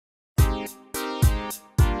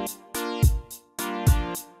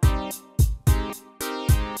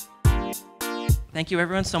Thank you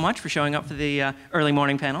everyone so much for showing up for the early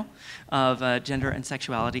morning panel of Gender and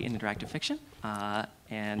Sexuality in Interactive Fiction.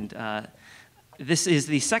 This is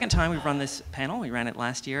the second time we've run this panel. We ran it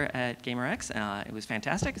last year at GamerX. It was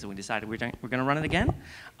fantastic, so we decided we're going to run it again.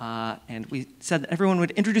 And we said that everyone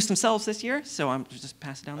would introduce themselves this year, so I'm just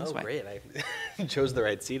pass it down this way. Oh, great. I chose the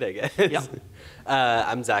right seat, I guess. Yep.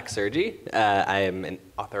 I'm Zach Sergi. I am an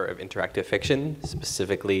author of interactive fiction,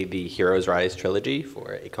 specifically the Heroes Rise trilogy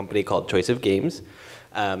for a company called Choice of Games.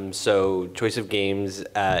 So Choice of Games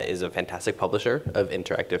is a fantastic publisher of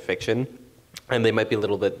interactive fiction. And they might be a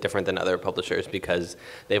little bit different than other publishers because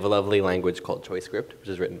they have a lovely language called ChoiceScript, which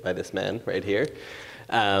is written by this man right here.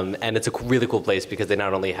 And it's a really cool place because they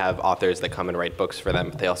not only have authors that come and write books for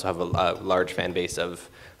them, but they also have a large fan base of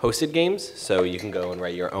hosted games. So you can go and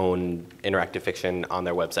write your own interactive fiction on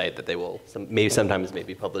their website that they will sometimes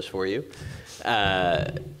publish for you. So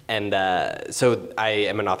I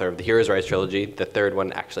am an author of the Heroes Rise trilogy. The third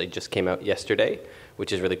one actually just came out yesterday,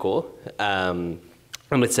 which is really cool.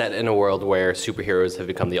 And it's set in a world where superheroes have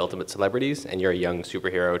become the ultimate celebrities, and you're a young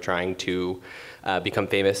superhero trying to become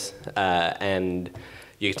famous, and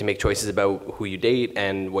you get to make choices about who you date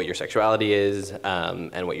and what your sexuality is,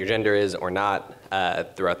 and what your gender is or not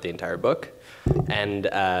throughout the entire book. And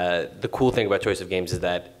the cool thing about Choice of Games is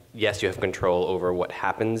that, yes, you have control over what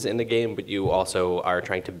happens in the game, but you also are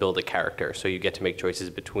trying to build a character. So you get to make choices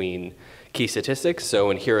between key statistics. So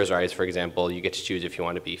in Heroes Rise, for example, you get to choose if you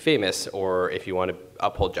want to be famous or if you want to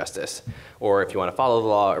uphold justice, or if you want to follow the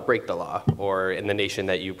law or break the law, or in the nation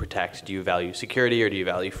that you protect, do you value security or do you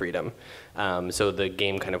value freedom? So the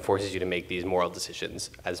game kind of forces you to make these moral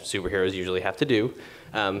decisions, as superheroes usually have to do,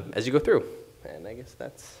 as you go through. And I guess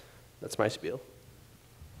that's my spiel.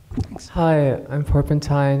 Thanks. Hi, I'm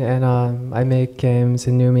Porpentine, and I make games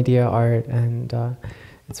and new media art, and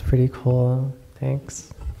it's pretty cool.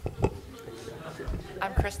 Thanks.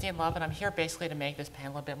 I'm Christine Love, and I'm here basically to make this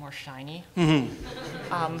panel a bit more shiny.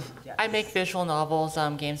 I make visual novels,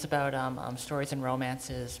 games about stories and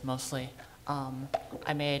romances, mostly.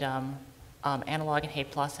 I made Analog and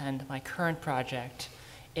Hate Plus, and my current project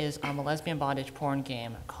is a lesbian bondage porn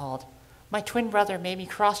game called My Twin Brother Made Me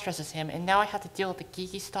Cross-Dress as Him, and now I have to deal with a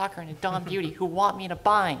geeky stalker and a Dom Beauty who want me in a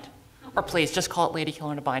bind. Or please, just call it Lady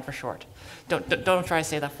Killer in a Bind for short. Don't try to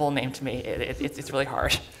say that full name to me. It's really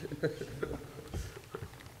hard.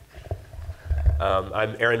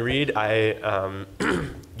 I'm Aaron Reed. I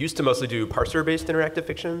used to mostly do parser-based interactive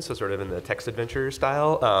fiction, so sort of in the text adventure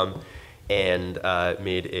style, and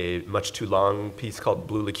made a much too long piece called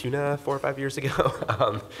Blue Lacuna 4 or 5 years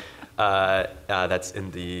ago. That's in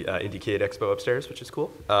the Indiecade Expo upstairs, which is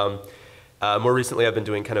cool. More recently, I've been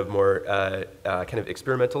doing kind of more kind of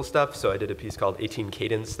experimental stuff. So I did a piece called 18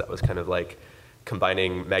 Cadence that was kind of like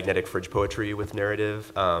combining magnetic fridge poetry with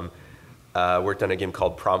narrative. Worked on a game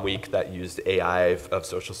called Prom Week that used AI of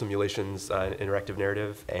social simulations interactive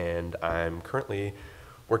narrative. And I'm currently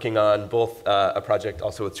working on both a project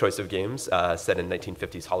also with Choice of Games set in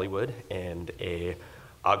 1950s Hollywood and a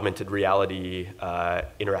augmented reality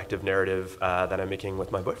interactive narrative that I'm making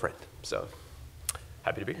with my boyfriend. So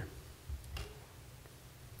happy to be here.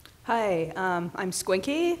 Hi, I'm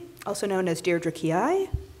Squinky, also known as Deirdre Kiai.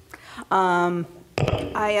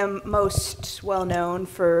 I am most well known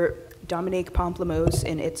for Dominique Pamplemousse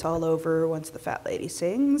in It's All Over Once the Fat Lady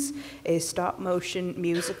Sings, a stop-motion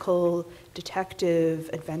musical detective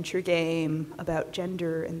adventure game about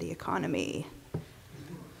gender and the economy.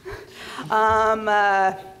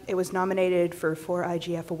 It was nominated for 4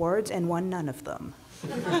 IGF awards and won none of them.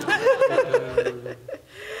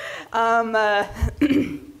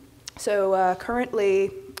 So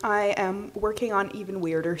currently, I am working on even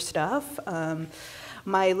weirder stuff.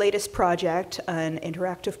 My latest project, an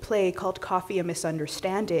interactive play called Coffee: A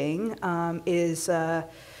Misunderstanding, is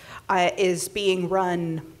being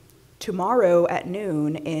run tomorrow at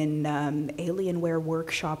noon in Alienware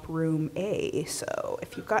Workshop Room A. So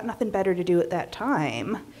if you've got nothing better to do at that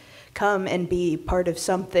time, come and be part of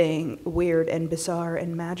something weird and bizarre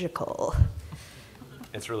and magical.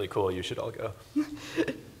 It's really cool. You should all go.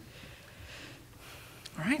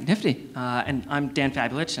 All right, nifty. And I'm Dan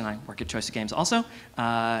Fabulich, and I work at Choice of Games also,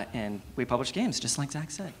 and we publish games, just like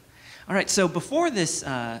Zach said. All right, so before this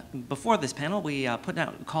panel, we put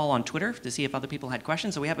out a call on Twitter to see if other people had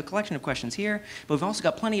questions. So we have a collection of questions here, but we've also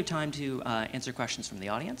got plenty of time to answer questions from the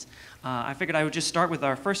audience. I figured I would just start with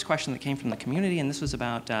our first question that came from the community, and this was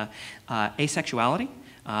about asexuality.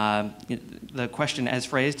 The question as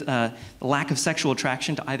phrased, the lack of sexual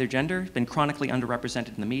attraction to either gender has been chronically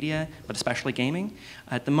underrepresented in the media, but especially gaming.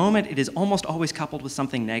 At the moment, it is almost always coupled with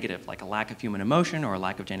something negative, like a lack of human emotion or a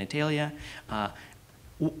lack of genitalia.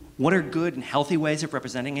 what are good and healthy ways of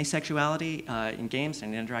representing asexuality in games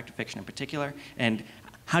and in interactive fiction in particular, and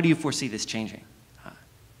how do you foresee this changing?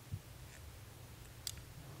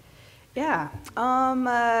 Yeah.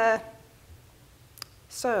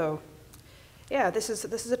 So, yeah, this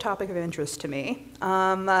is a topic of interest to me.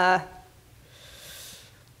 I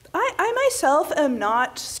myself am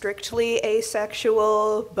not strictly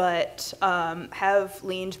asexual, but have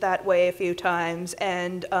leaned that way a few times,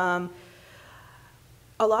 and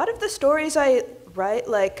a lot of the stories I write,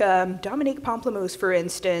 like Dominique Pamplemousse, for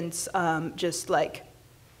instance, just like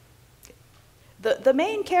the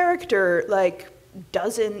main character, like,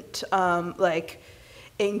 doesn't like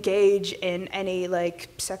engage in any like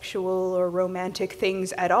sexual or romantic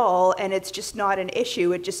things at all, and it's just not an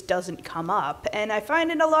issue. It just doesn't come up, and I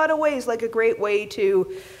find in a lot of ways like a great way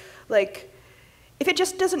to, like, if it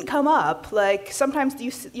just doesn't come up, like sometimes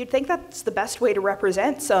you'd think that's the best way to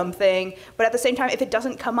represent something, but at the same time, if it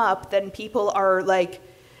doesn't come up, then people are like,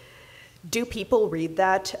 do people read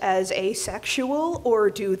that as asexual,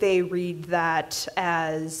 or do they read that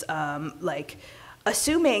as like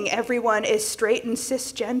assuming everyone is straight and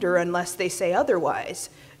cisgender unless they say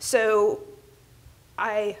otherwise? So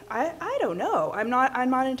I don't know. I'm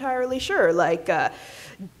not entirely sure. Like,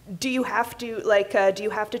 do you have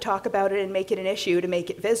to talk about it and make it an issue to make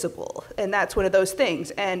it visible? And that's one of those things.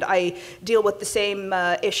 And I deal with the same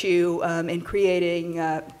issue in creating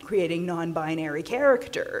non-binary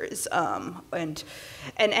characters and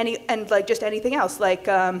like just anything else. Like,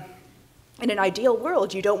 in an ideal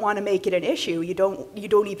world, you don't want to make it an issue. You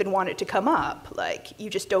don't even want it to come up. Like, you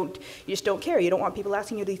just don't care. You don't want people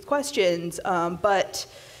asking you these questions. But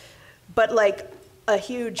like a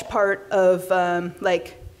huge part of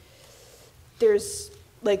like, there's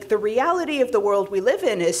like the reality of the world we live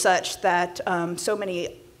in is such that so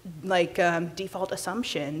many like default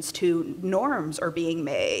assumptions to norms are being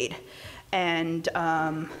made, and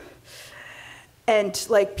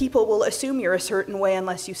like people will assume you're a certain way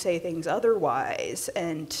unless you say things otherwise,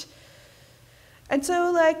 and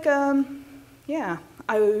so like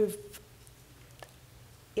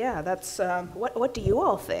that's what do you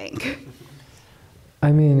all think?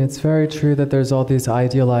 I mean, it's very true that there's all these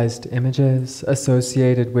idealized images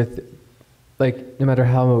associated with, like, no matter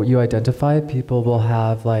how you identify, people will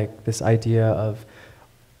have like this idea of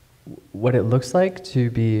what it looks like to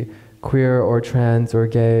be queer or trans or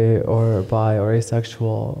gay or bi or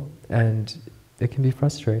asexual, and it can be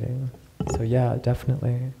frustrating. So yeah,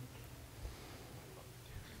 definitely.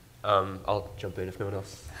 I'll jump in if no one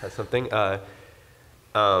else has something.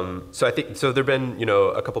 So I think, so there've been,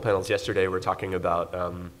 a couple panels yesterday we're talking about,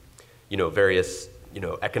 various,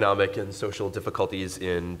 economic and social difficulties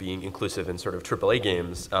in being inclusive in sort of AAA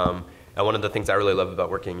games. And one of the things I really love about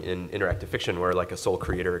working in interactive fiction, where like a sole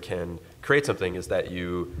creator can create something, is that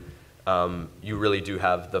you really do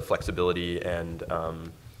have the flexibility and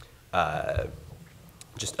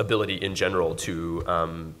just ability in general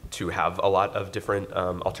to have a lot of different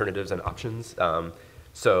alternatives and options.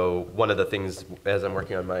 So one of the things, as I'm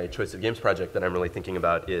working on my Choice of Games project, that I'm really thinking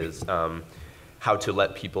about is how to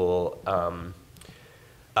let people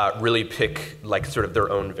really pick like sort of their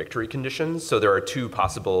own victory conditions. So there are two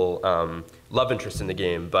possible love interests in the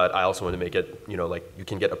game, but I also want to make it, like you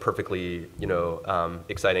can get a perfectly,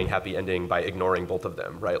 exciting, happy ending by ignoring both of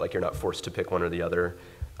them, right? Like you're not forced to pick one or the other.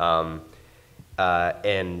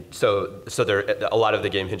 And so there, a lot of the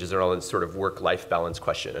game hinges around this sort of work-life balance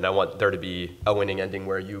question, and I want there to be a winning ending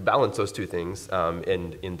where you balance those two things.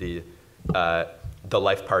 And in the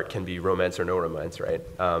life part can be romance or no romance, right?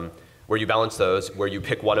 Where you balance those, where you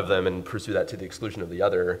pick one of them and pursue that to the exclusion of the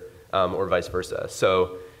other, or vice versa.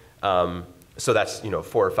 So that's 4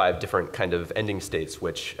 or 5 different kind of ending states,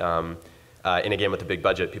 which in a game with a big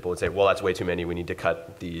budget, people would say, well, that's way too many. We need to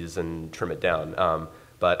cut these and trim it down.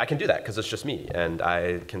 But I can do that because it's just me, and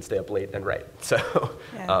I can stay up late and write. So,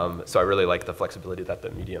 so I really like the flexibility that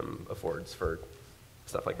the medium affords for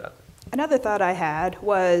stuff like that. Another thought I had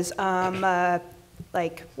was,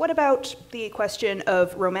 like, what about the question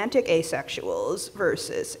of romantic asexuals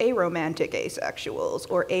versus aromantic asexuals,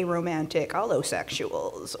 or aromantic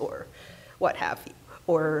allosexuals, or what have you?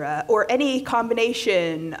 Or any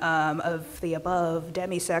combination of the above,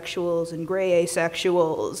 demisexuals and gray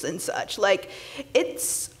asexuals and such. Like,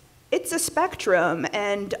 it's a spectrum,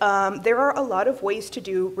 and there are a lot of ways to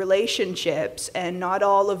do relationships, and not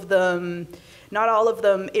all of them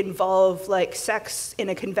involve like sex in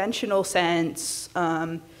a conventional sense.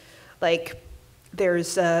 Like,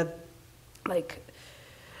 there's like,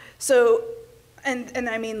 so And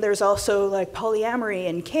I mean, there's also like polyamory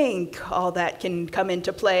and kink, all that can come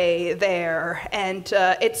into play there, and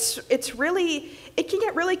it's really, it can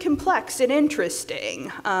get really complex and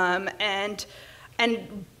interesting, and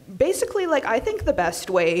basically, like, I think the best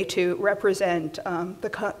way to represent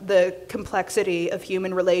the complexity of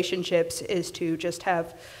human relationships is to just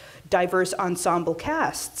have diverse ensemble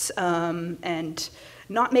casts, and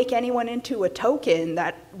not make anyone into a token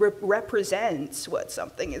that represents what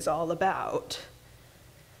something is all about.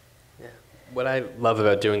 What I love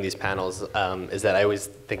about doing these panels is that I always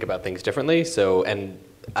think about things differently. So, and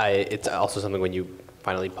it's also something when you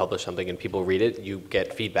finally publish something and people read it, you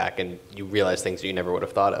get feedback and you realize things that you never would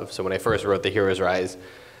have thought of. So when I first wrote The Hero's Rise,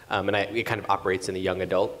 and it kind of operates in the young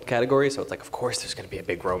adult category, so it's like, of course there's going to be a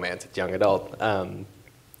big romance. It's young adult.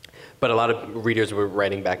 But a lot of readers were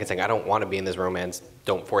writing back and saying, I don't want to be in this romance,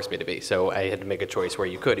 don't force me to be. So I had to make a choice where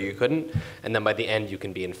you could or you couldn't. And then by the end, you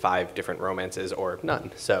can be in 5 different romances or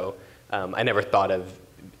none. So I never thought of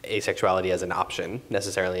asexuality as an option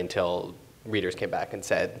necessarily until readers came back and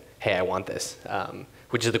said, hey, I want this.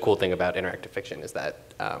 Which is the cool thing about interactive fiction, is that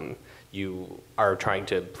you are trying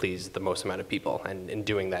to please the most amount of people. And in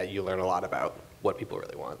doing that, you learn a lot about what people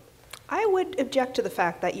really want. I would object to the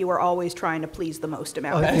fact that you are always trying to please the most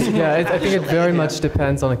amount of people. Yeah, I think it very much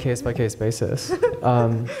depends on a case-by-case basis.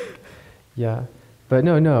 Yeah, but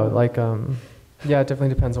no, like, yeah, it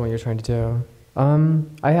definitely depends on what you're trying to do.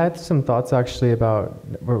 I had some thoughts actually about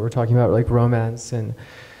what we're talking about, like romance and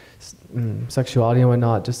sexuality and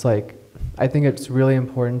whatnot. Just like, I think it's really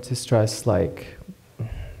important to stress like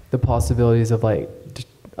the possibilities of like,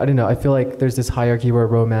 I don't know, I feel like there's this hierarchy where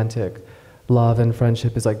romantic love and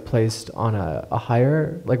friendship is like placed on a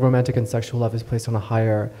higher, like romantic and sexual love is placed on a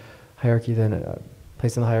higher hierarchy than,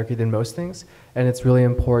 placed in the hierarchy than most things. And it's really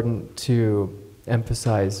important to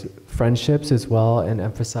emphasize friendships as well and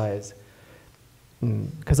emphasize,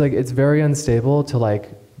 because like it's very unstable to like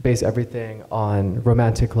base everything on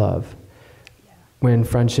romantic love. When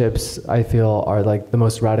friendships, I feel, are like the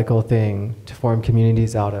most radical thing to form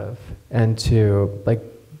communities out of, and to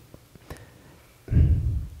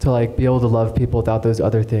be able to love people without those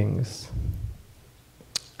other things.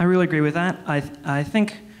 I really agree with that. I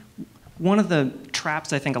think one of the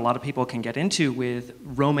traps I think a lot of people can get into with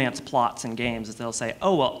romance plots in games is they'll say,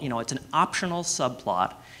 oh, well, you know, it's an optional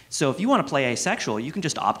subplot. So if you want to play asexual, you can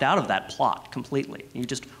just opt out of that plot completely. You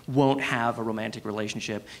just won't have a romantic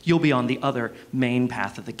relationship. You'll be on the other main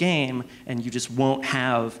path of the game, and you just won't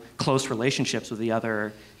have close relationships with the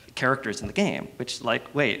other characters in the game, which,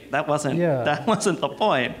 like, wait, that wasn't the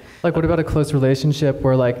point. Like, what about a close relationship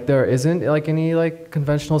where like there isn't like any like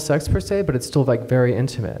conventional sex per se, but it's still like very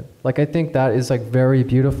intimate? Like, I think that is like very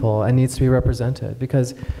beautiful and needs to be represented,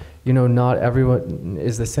 because, you know, not everyone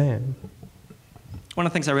is the same. One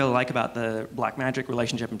of the things I really like about the Black Magic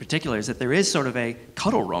relationship in particular is that there is sort of a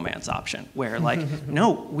cuddle romance option where, like,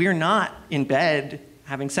 no, we're not in bed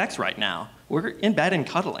having sex right now. We're in bed and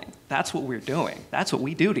cuddling. That's what we're doing. That's what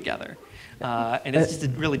we do together. And it's just a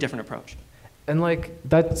really different approach. And like,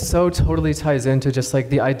 that so totally ties into just like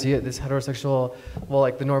the idea, this heterosexual, well,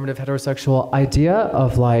 like the normative heterosexual idea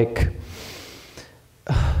of like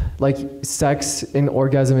sex and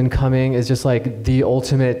orgasm and coming is just like the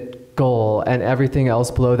ultimate goal, and everything else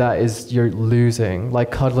below that is you're losing. Like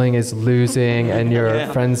cuddling is losing and you're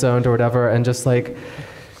friend zoned or whatever, and just like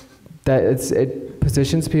that it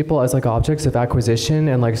positions people as like objects of acquisition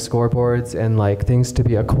and like scoreboards and like things to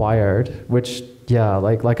be acquired, which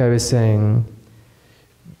like I was saying,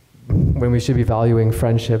 when we should be valuing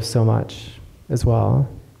friendships so much as well.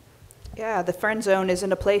 Yeah, the friend zone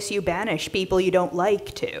isn't a place you banish people you don't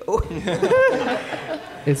like to.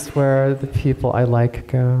 It's where the people I like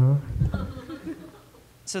go.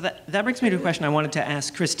 So that brings me to a question I wanted to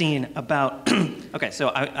ask Christine about. Okay,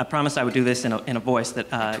 so I promised I would do this in a voice that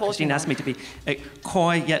Christine asked me to be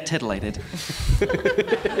coy yet titillated.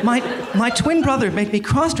 My twin brother made me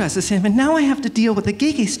cross-dress as him, and now I have to deal with a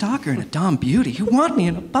geeky stalker and a dom beauty who want me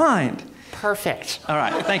in a bind. Perfect. All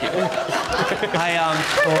right, thank you. Coy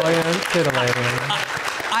and titillating.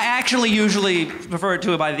 I actually usually refer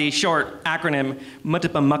to it by the short acronym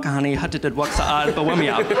Mutipa Makahani Hatitad Waksa'ad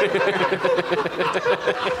Bawamiya.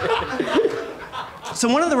 So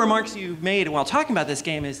one of the remarks you made while talking about this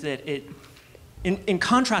game is that it, in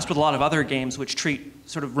contrast with a lot of other games which treat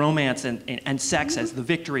sort of romance and sex as the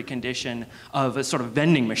victory condition of a sort of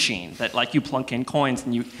vending machine, that like you plunk in coins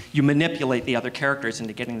and you manipulate the other characters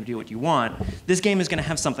into getting to do what you want, this game is going to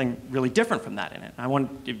have something really different from that in it. I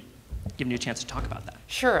want to giving you a chance to talk about that.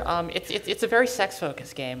 Sure. It's a very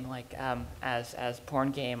sex-focused game, like as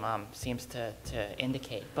porn game seems to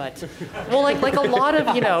indicate. But well, like a lot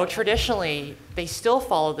of traditionally they still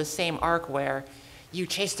follow the same arc where you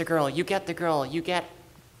chase the girl, you get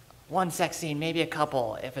one sex scene, maybe a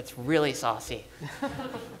couple if it's really saucy,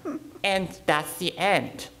 and that's the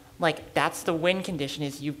end. Like that's the win condition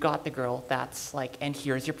is you've got the girl. That's like, and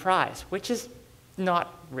here's your prize, which is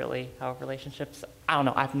not really how relationships. I don't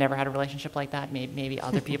know. I've never had a relationship like that. Maybe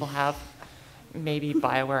other people have. Maybe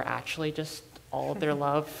BioWare actually just all of their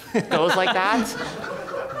love goes like that.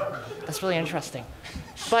 That's really interesting.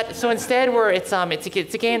 But so instead,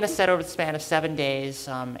 it's a game that's set over the span of 7 days,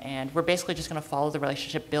 and we're basically just going to follow the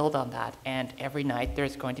relationship build on that. And every night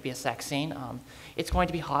there's going to be a sex scene. It's going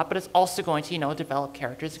to be hot, but it's also going to develop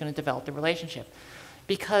characters. It's going to develop the relationship,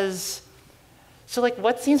 because. So like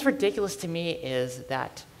what seems ridiculous to me is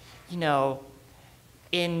that,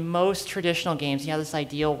 in most traditional games, you have this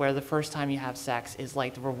ideal where the first time you have sex is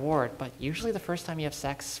like the reward, but usually the first time you have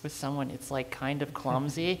sex with someone, it's like kind of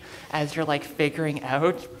clumsy as you're like figuring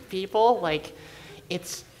out people. Like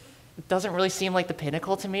it doesn't really seem like the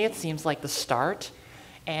pinnacle to me. It seems like the start.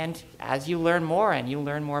 And as you learn more and you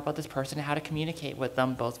learn more about this person and how to communicate with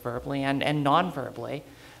them both verbally and non-verbally,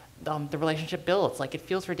 the relationship builds. Like it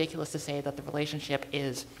feels ridiculous to say that the relationship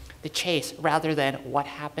is the chase rather than what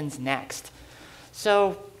happens next.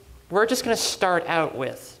 So we're just going to start out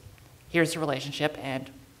with, here's the relationship,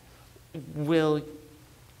 and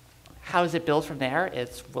how does it build from there?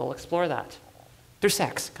 We'll explore that through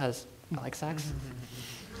sex, because I like sex.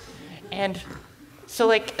 And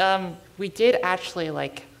so we did actually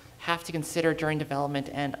have to consider during development,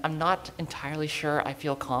 and I'm not entirely sure I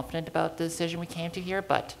feel confident about the decision we came to here,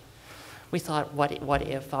 but we thought, what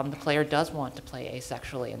if the player does want to play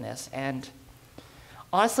asexually in this? And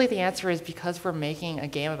honestly, the answer is because we're making a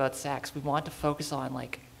game about sex, we want to focus on,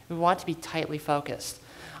 we want to be tightly focused.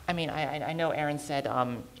 I mean, I know Aaron said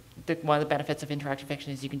one of the benefits of interactive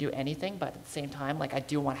fiction is you can do anything, but at the same time, I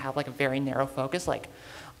do want to have, a very narrow focus.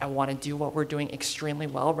 I want to do what we're doing extremely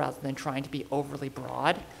well rather than trying to be overly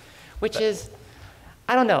broad, which is,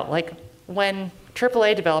 I don't know, when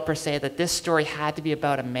AAA developers say that this story had to be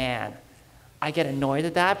about a man, I get annoyed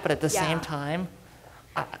at that, but at the same time,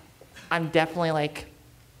 I'm definitely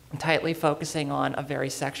tightly focusing on a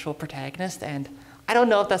very sexual protagonist, and I don't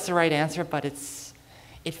know if that's the right answer, but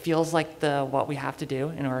it feels like what we have to do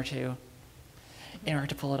in order to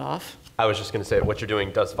pull it off. I was just going to say what you're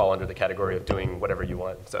doing does fall under the category of doing whatever you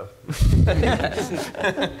want. So.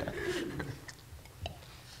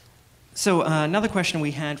 So another question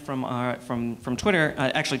we had from Twitter,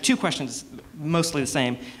 actually two questions, mostly the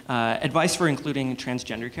same. Advice for including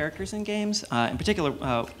transgender characters in games. In particular,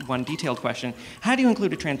 one detailed question: how do you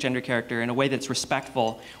include a transgender character in a way that's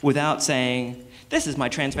respectful without saying, "This is my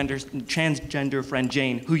transgender friend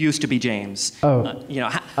Jane, who used to be James"? Oh,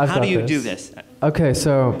 how do you do this? Okay,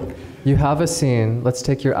 so you have a scene. Let's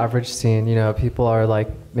take your average scene. People are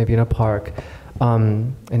maybe in a park.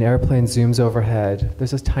 An airplane zooms overhead. There's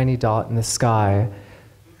this tiny dot in the sky.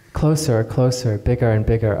 Closer, closer, bigger and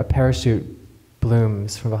bigger. A parachute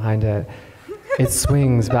blooms from behind it. It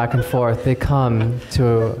swings back and forth. They come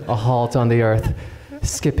to a halt on the earth,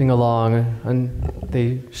 skipping along, and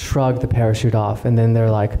they shrug the parachute off, and then they're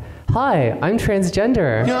like, "Hi, I'm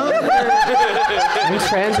transgender." I'm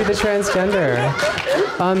Transy the transgender.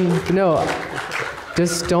 No.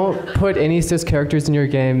 Just don't put any cis characters in your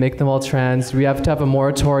game. Make them all trans. We have to have a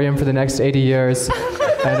moratorium for the next 80 years.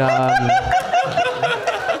 And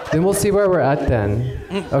then we'll see where we're at then.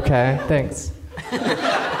 Okay, thanks.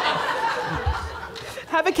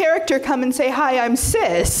 Have a character come and say, "Hi, I'm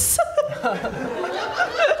cis." I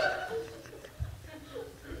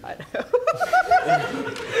know.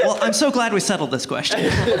 Well, I'm so glad we settled this question.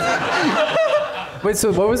 Wait,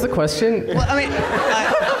 so what was the question? Well, I mean,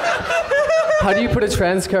 how do you put a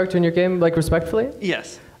trans character in your game, respectfully?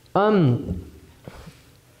 Yes.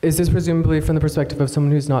 Is this presumably from the perspective of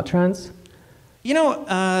someone who's not trans?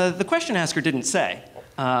 The question asker didn't say,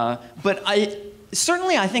 but I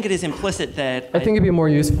think it is implicit that I think it'd be more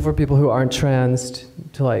useful for people who aren't trans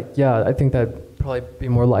to I think that'd probably be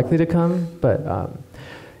more likely to come, but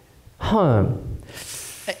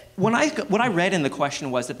What I read in the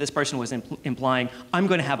question was that this person was implying, I'm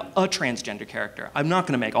going to have a transgender character. I'm not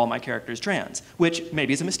going to make all my characters trans, which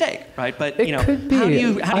maybe is a mistake, right? But could be. How do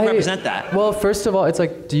you represent that? Well, first of all, it's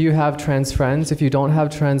do you have trans friends? If you don't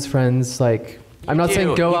have trans friends, I'm not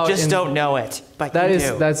saying go out. You just don't know it, but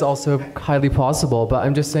that's also highly possible. But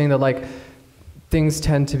I'm just saying that things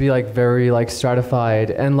tend to be very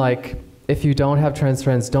stratified, and if you don't have trans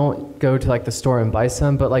friends, don't go to like the store and buy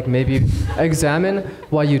some, but like maybe examine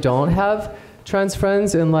why you don't have trans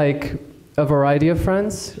friends and like a variety of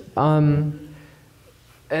friends.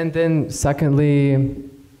 And then secondly,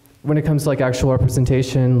 when it comes to like actual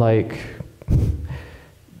representation, like,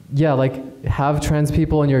 yeah, like have trans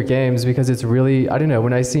people in your games, because it's really, I don't know,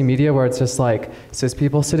 when I see media where it's just like cis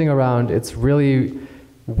people sitting around, it's really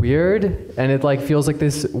weird, and it like feels like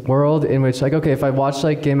this world in which like, okay, if I watch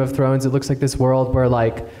like Game of Thrones, it looks like this world where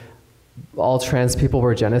like all trans people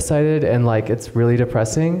were genocided, and like it's really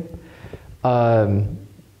depressing.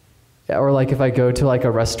 Or like if I go to like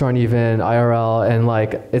a restaurant even IRL and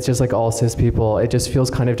like it's just like all cis people, it just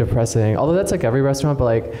feels kind of depressing. Although that's like every restaurant, but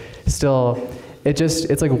like still,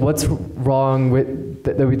 it's like what's wrong with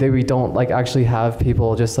that we don't like actually have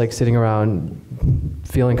people just like sitting around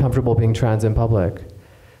feeling comfortable being trans in public.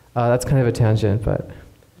 That's kind of a tangent, but.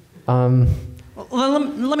 Well,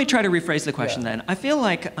 let me try to rephrase the question then. I feel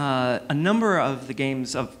like a number of the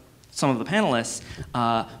games of some of the panelists,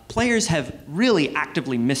 players have really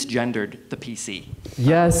actively misgendered the PC.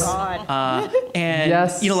 Yes. And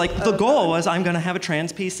yes. You know, like the goal was I'm going to have a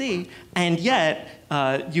trans PC, and yet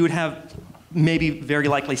you would have maybe very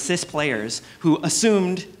likely cis players who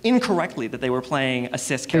assumed incorrectly that they were playing a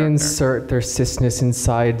cis character. They insert their cisness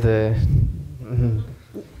inside the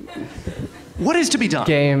What is to be done?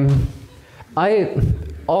 Game.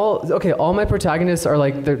 All my protagonists are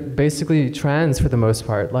like, they're basically trans for the most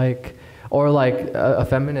part, like, or like a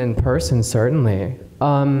feminine person, certainly.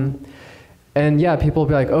 And yeah, people will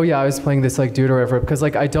be like, oh yeah, I was playing this like dude or whatever, because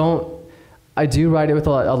like I do write it with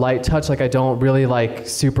a light touch, like I don't really like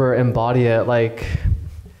super embody it, like,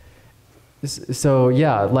 so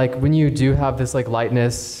yeah, like when you do have this like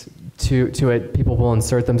lightness to it, people will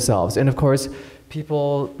insert themselves. And of course,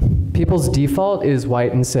 people's default is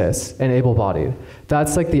white and cis and able-bodied.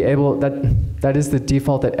 That's like that is the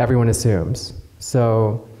default that everyone assumes.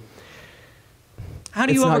 So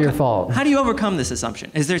it's not your fault. How do you overcome this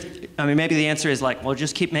assumption? Is there? I mean, maybe the answer is like, well,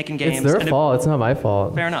 just keep making games. It's their fault. It's not my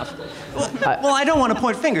fault. Fair enough. Well, I don't want to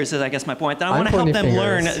point fingers, is I guess my point. That I want to help them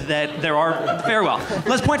learn that there are. Very well.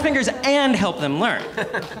 Let's point fingers and help them learn.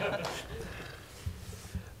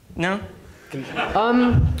 No?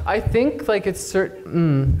 I think like it's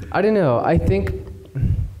certain. I don't know. I think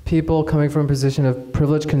people coming from a position of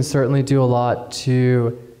privilege can certainly do a lot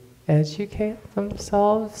to educate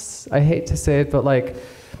themselves. I hate to say it, but like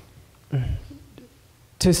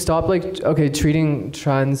to stop like treating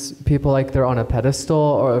trans people like they're on a pedestal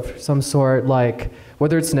or of some sort, like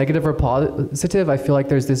whether it's negative or positive. I feel like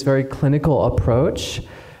there's this very clinical approach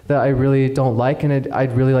that I really don't like, and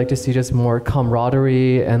I'd really like to see just more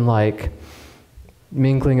camaraderie and like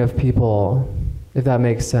mingling of people, if that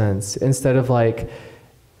makes sense, instead of like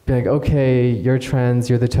being like, okay, you're trans,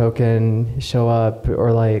 you're the token, show up,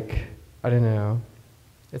 or like, I don't know.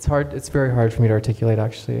 It's hard. It's very hard for me to articulate,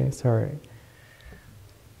 actually. Sorry.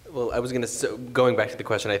 Well, I was going back to the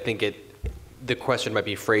question, I think the question might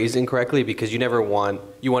be phrased incorrectly, because you want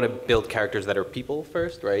to build characters that are people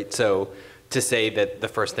first, right? So to say that the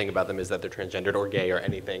first thing about them is that they're transgendered or gay or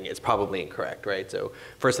anything is probably incorrect, right? So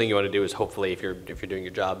first thing you want to do is hopefully, if you're doing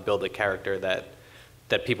your job, build a character that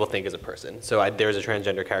people think is a person. So there's a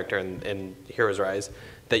transgender character in Heroes Rise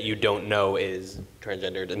that you don't know is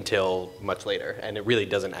transgendered until much later, and it really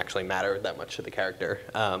doesn't actually matter that much to the character.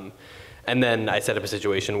 And then I set up a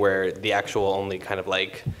situation where the actual only kind of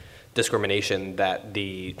like discrimination that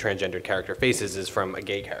the transgendered character faces is from a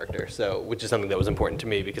gay character, so which is something that was important to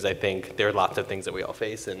me, because I think there are lots of things that we all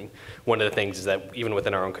face, and one of the things is that even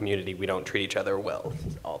within our own community, we don't treat each other well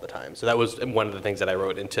all the time. So that was one of the things that I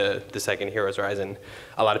wrote into the second Heroes Rise, and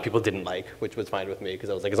a lot of people didn't like, which was fine with me, because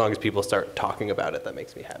I was like, as long as people start talking about it, that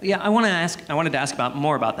makes me happy. Yeah, I wanted to ask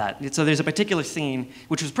more about that. So there's a particular scene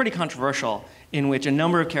which was pretty controversial, in which a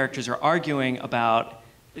number of characters are arguing about.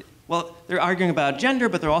 Well, they're arguing about gender,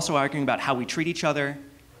 but they're also arguing about how we treat each other.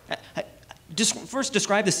 Just first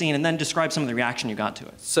describe the scene, and then describe some of the reaction you got to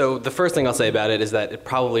it. So the first thing I'll say about it is that it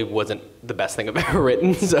probably wasn't the best thing I've ever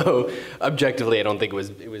written. So objectively, I don't think it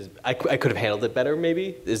was. I could have handled it better,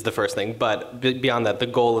 maybe, is the first thing. But beyond that, the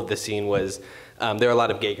goal of the scene was there are a lot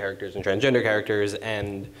of gay characters and transgender characters,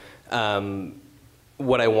 and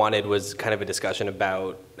what I wanted was kind of a discussion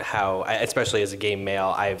about how, especially as a gay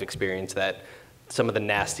male, I've experienced that some of the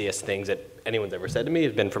nastiest things that anyone's ever said to me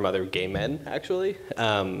have been from other gay men, actually.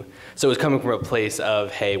 So it was coming from a place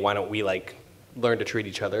of, hey, why don't we like learn to treat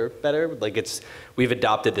each other better? Like we've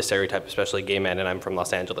adopted the stereotype, especially gay men, and I'm from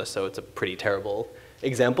Los Angeles, so it's a pretty terrible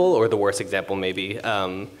example, or the worst example maybe,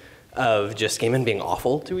 of just gay men being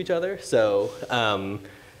awful to each other. So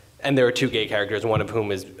and there are two gay characters, one of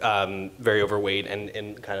whom is very overweight and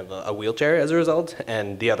in kind of a wheelchair as a result,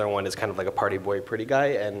 and the other one is kind of like a party boy, pretty guy,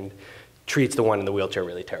 and treats the one in the wheelchair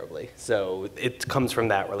really terribly. So it comes from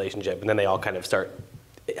that relationship, and then they all kind of start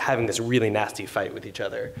having this really nasty fight with each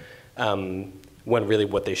other, when really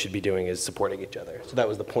what they should be doing is supporting each other. So that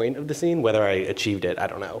was the point of the scene. Whether I achieved it, I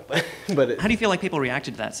don't know. But How do you feel like people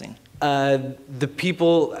reacted to that scene? the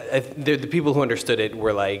people who understood it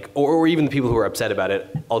were like, or even the people who were upset about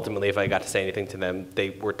it, ultimately, if I got to say anything to them,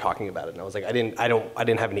 they were talking about it. And I was like, I didn't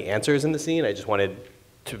have any answers in the scene. I just wanted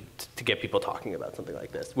to get people talking about something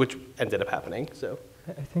like this, which ended up happening, so.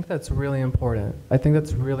 I think that's really important. I think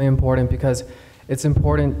that's really important because it's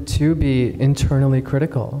important to be internally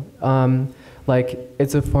critical. Like,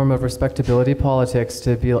 it's a form of respectability politics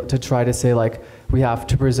to try to say, like, we have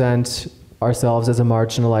to present ourselves as a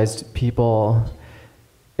marginalized people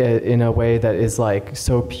in a way that is, like,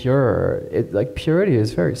 so pure. Like, purity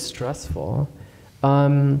is very stressful.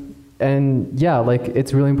 And yeah, like,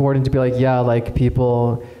 it's really important to be like, yeah, like,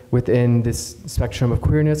 people within this spectrum of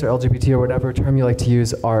queerness or LGBT or whatever term you like to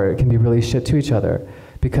use can be really shit to each other,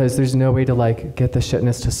 because there's no way to, like, get the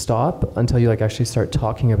shitness to stop until you, like, actually start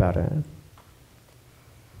talking about it.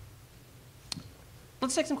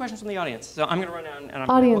 Let's take some questions from the audience. So I'm going to run down and I'm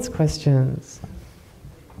Audience questions.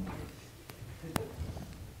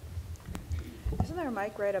 Isn't there a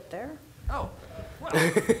mic right up there? Oh, well.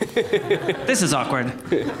 This is awkward.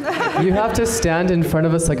 You have to stand in front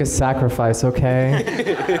of us like a sacrifice, okay?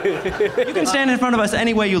 You can stand in front of us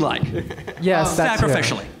any way you like. Yes, that's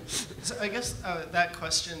sacrificially. So I guess that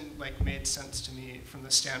question like made sense to me from the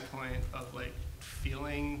standpoint of like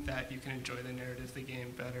feeling that you can enjoy the narrative of the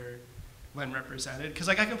game better when represented. Because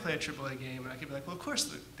like I can play a AAA game and I can be like, well, of course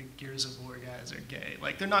the Gears of War guys are gay.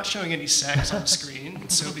 Like they're not showing any sex on screen,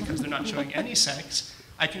 so because they're not showing any sex,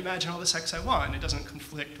 I can imagine all the sex I want, and it doesn't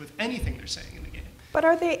conflict with anything they're saying in the game. But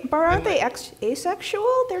aren't they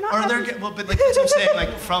asexual? They're not. Well, but like as I'm saying,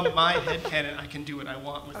 like from my headcanon, I can do what I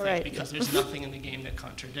want with Right, it because there's nothing in the game that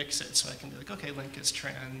contradicts it. So I can be like, okay, Link is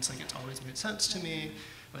trans. Like it's always made sense to me.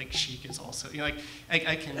 Like Sheik is also, you know, like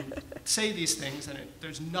I can say these things and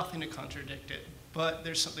there's nothing to contradict it. But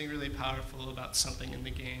there's something really powerful about something in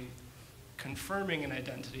the game confirming an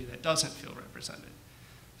identity that doesn't feel represented.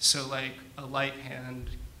 So like a light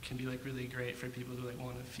hand can be like really great for people who like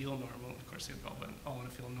want to feel normal. Of course, they all want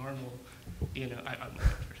to feel normal. You know, I'm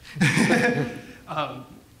not that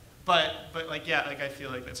but like yeah, like I feel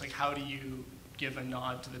like that's like how do you give a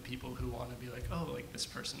nod to the people who want to be like, oh, like this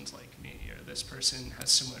person's like me, or this person has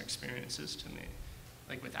similar experiences to me,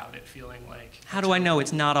 like without it feeling like. How do I know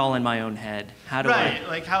it's not all in my own head? How do Right,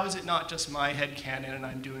 like how is it not just my head canon and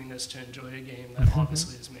I'm doing this to enjoy a game that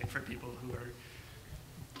obviously is made for people who are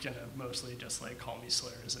gonna mostly just like call me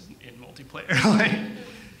slurs in multiplayer, like,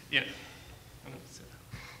 you know.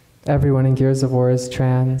 Everyone in Gears of War is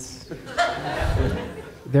trans.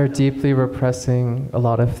 They're deeply repressing a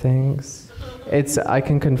lot of things. I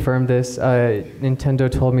can confirm this. Nintendo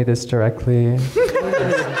told me this directly.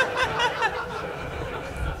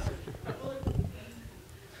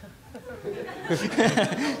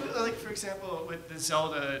 Like for example, with the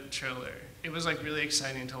Zelda trailer, it was like really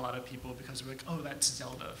exciting to a lot of people because we're like, oh, that's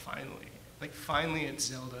Zelda finally. Like finally, it's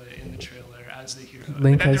Zelda in the trailer as the hero.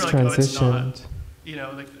 Link has like, transitioned. Oh, it's not. You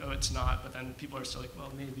know, like oh, it's not. But then people are still like,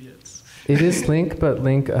 well, maybe it's. It is Link, but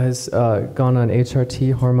Link has gone on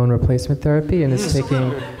HRT, hormone replacement therapy, and is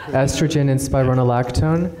taking estrogen and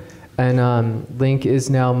spironolactone. And Link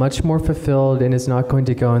is now much more fulfilled and is not going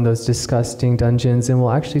to go in those disgusting dungeons and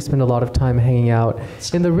will actually spend a lot of time hanging out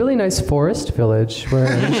in the really nice forest village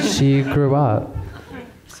where she grew up.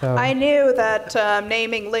 So. I knew that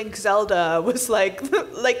naming Link Zelda was like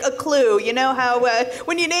a clue. You know how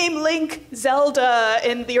when you name Link Zelda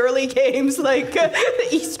in the early games, like the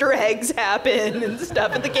Easter eggs happen and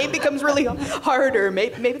stuff, and the game becomes really harder.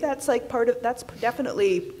 Maybe that's like that's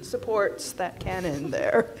definitely supports that canon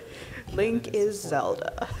there. Link is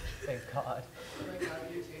Zelda. Thank God.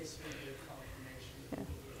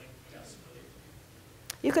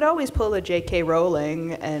 You could always pull a J.K.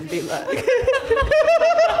 Rowling and be like.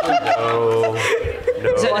 No.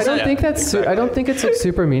 I don't think that's. I don't think it's like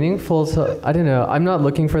super meaningful. I don't know. I'm not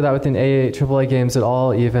looking for that within AAA games at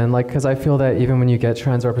all. Even like because I feel that even when you get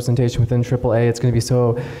trans representation within AAA, it's going to be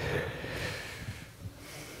so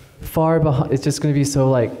far behind. It's just going to be so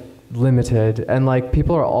like limited. And like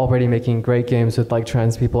people are already making great games with like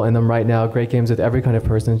trans people in them right now. Great games with every kind of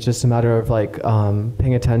person. It's just a matter of like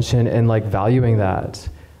paying attention and like valuing that.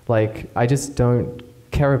 Like I just don't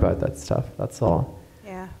care about that stuff. That's all.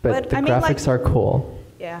 Yeah. But the graphics are cool.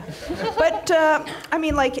 Yeah. But But I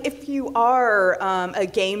mean, like, if you are a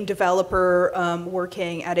game developer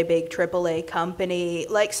working at a big AAA company,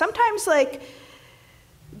 like, sometimes, like,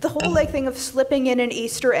 the whole like thing of slipping in an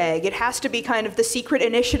Easter egg, it has to be kind of the secret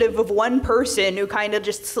initiative of one person who kind of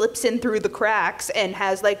just slips in through the cracks and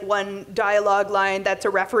has like one dialogue line that's a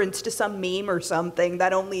reference to some meme or something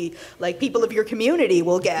that only like people of your community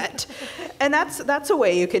will get. And that's a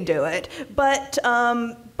way you can do it. But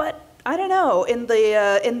I don't know, in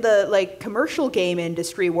the like commercial game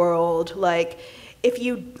industry world, like, if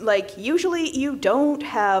you, like, usually you don't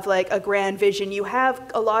have, like, a grand vision. You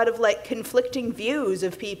have a lot of, like, conflicting views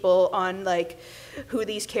of people on, like, who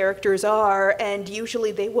these characters are, and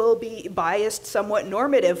usually they will be biased somewhat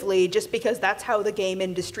normatively just because that's how the game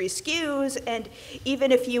industry skews. And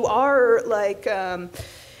even if you are, like,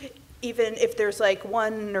 even if there's, like,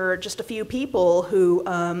 one or just a few people who,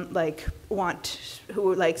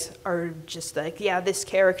 are just like, yeah, this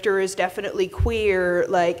character is definitely queer,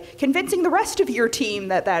 like, convincing the rest of your team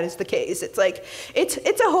that that is the case. It's like, it's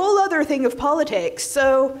a whole other thing of politics.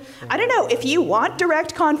 So, I don't know, if you want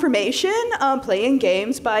direct confirmation, playing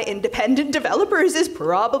games by independent developers is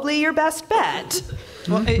probably your best bet.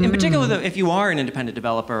 Well, in particular, though, if you are an independent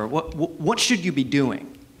developer, what should you be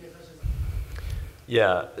doing?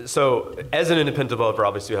 Yeah, so as an independent developer,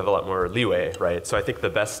 obviously you have a lot more leeway, right? So I think the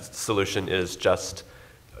best solution is just,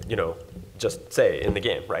 just say in the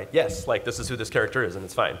game, right? Yes, like this is who this character is and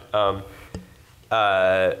it's fine.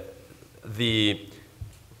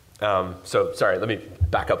 So sorry, let me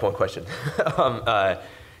back up one question.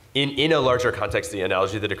 In a larger context, the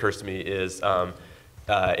analogy that occurs to me is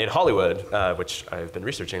in Hollywood, which I've been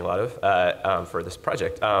researching a lot of for this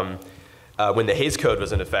project, when the Hays Code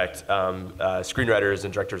was in effect, screenwriters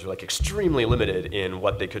and directors were like extremely limited in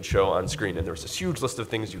what they could show on screen, and there was this huge list of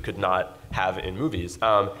things you could not have in movies.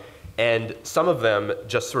 And some of them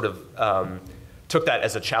just sort of took that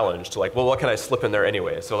as a challenge to like, well, what can I slip in there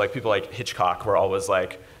anyway? So like people like Hitchcock were always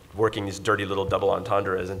like working these dirty little double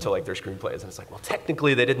entendres into like their screenplays, and it's like, well,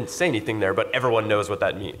 technically they didn't say anything there, but everyone knows what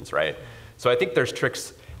that means, right? So I think there's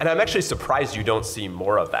tricks. And I'm actually surprised you don't see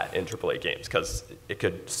more of that in AAA games, because it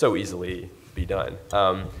could so easily be done.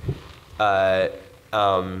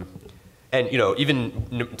 And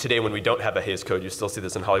even today when we don't have a Hays Code, you still see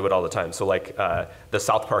this in Hollywood all the time. So like the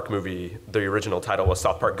South Park movie, the original title was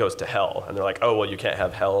South Park Goes to Hell. And they're like, oh, well, you can't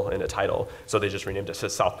have hell in a title. So they just renamed it to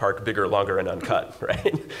South Park Bigger, Longer, and Uncut,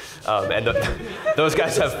 right? Those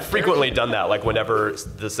guys have frequently done that. Like whenever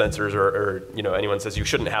the censors or anyone says you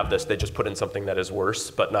shouldn't have this, they just put in something that is worse,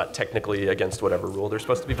 but not technically against whatever rule they're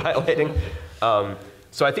supposed to be violating.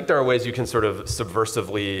 So I think there are ways you can sort of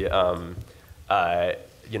subversively,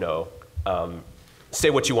 say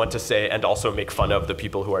what you want to say and also make fun of the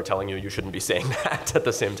people who are telling you shouldn't be saying that at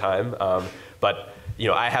the same time. But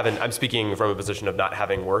I'm speaking from a position of not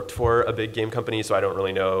having worked for a big game company, so I don't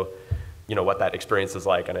really know, what that experience is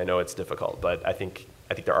like, and I know it's difficult. But I think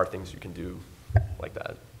there are things you can do like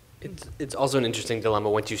that. It's also an interesting dilemma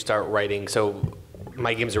once you start writing. So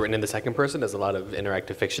my games are written in the second person, as a lot of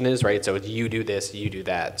interactive fiction is, right? So it's you do this, you do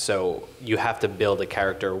that. So you have to build a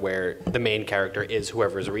character where the main character is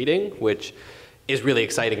whoever's reading, which is really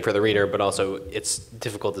exciting for the reader, but also it's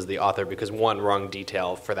difficult as the author because one wrong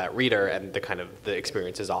detail for that reader and the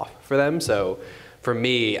experience is off for them. So for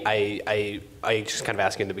me, I just kind of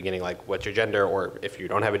ask in the beginning, like, what's your gender, or if you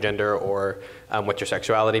don't have a gender, or what's your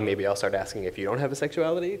sexuality? Maybe I'll start asking if you don't have a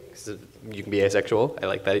sexuality, because you can be asexual. I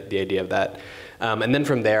like the idea of that. And then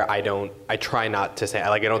from there, I try not to say,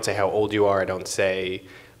 I don't say how old you are. I don't say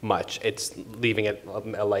much. It's leaving it,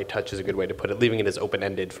 a light touch is a good way to put it, leaving it as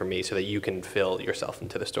open-ended for me so that you can fill yourself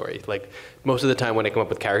into the story. Like, most of the time when I come up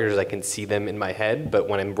with characters, I can see them in my head, but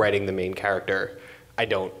when I'm writing the main character, I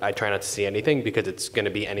try not to see anything because it's going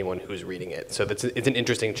to be anyone who's reading it. So it's an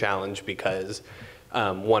interesting challenge because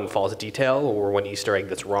one false detail or one Easter egg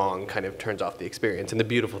that's wrong kind of turns off the experience. And the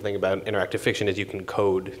beautiful thing about interactive fiction is you can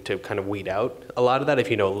code to kind of weed out a lot of that if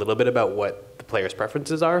you know a little bit about what the player's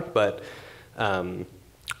preferences are. But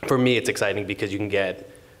for me, it's exciting because you can get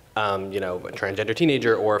a transgender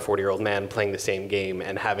teenager or a 40-year-old man playing the same game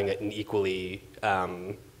and having an equally,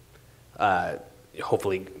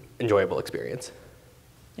 hopefully, enjoyable experience.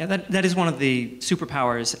 Yeah, that is one of the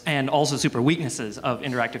superpowers and also super weaknesses of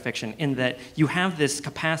interactive fiction, in that you have this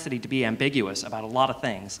capacity to be ambiguous about a lot of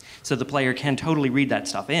things, so the player can totally read that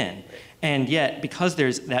stuff in. And yet, because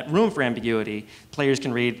there's that room for ambiguity, players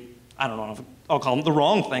can read, I don't know, I'll call them the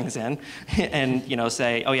wrong things in, and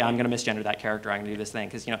say, oh yeah, I'm going to misgender that character. I'm going to do this thing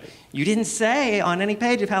because you didn't say on any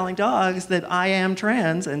page of Howling Dogs that I am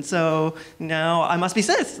trans, and so now I must be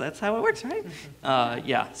cis. That's how it works, right?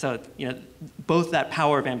 Yeah. So both that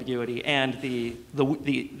power of ambiguity and the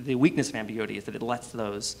weakness of ambiguity is that it lets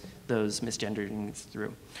those misgenderings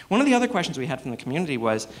through. One of the other questions we had from the community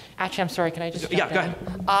was... Actually, I'm sorry, can I just... Yeah, go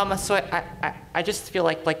ahead. So I just feel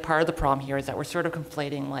like part of the problem here is that we're sort of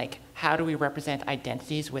conflating how do we represent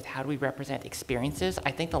identities with how do we represent experiences.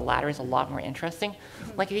 I think the latter is a lot more interesting.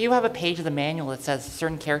 Like if you have a page of the manual that says a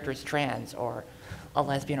certain character is trans or a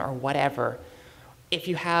lesbian or whatever, if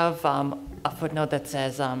you have a footnote that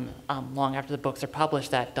says long after the books are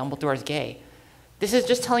published that Dumbledore is gay, this is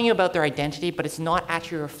just telling you about their identity, but it's not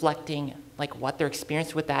actually reflecting what their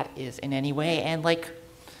experience with that is in any way. And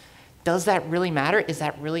does that really matter? Is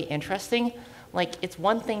that really interesting? It's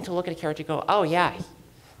one thing to look at a character and go, oh yeah,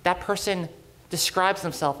 that person describes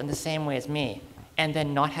themselves in the same way as me, and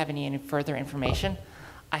then not have any further information.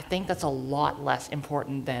 I think that's a lot less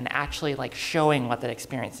important than actually showing what that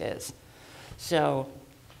experience is. So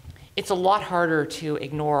it's a lot harder to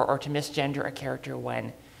ignore or to misgender a character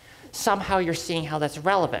when somehow you're seeing how that's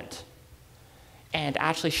relevant and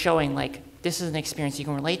actually showing this is an experience you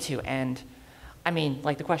can relate to. And I mean,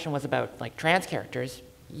 the question was about trans characters.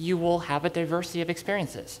 You will have a diversity of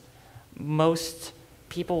experiences. Most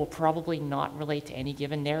people will probably not relate to any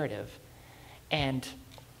given narrative. And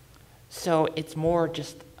so it's more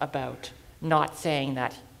just about not saying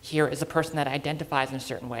that here is a person that identifies in a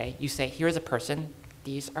certain way. You say, here is a person,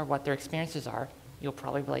 these are what their experiences are. You'll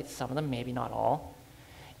probably relate to some of them, maybe not all.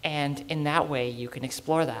 And in that way, you can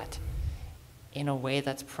explore that in a way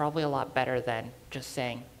that's probably a lot better than just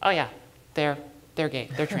saying, oh yeah, they're gay,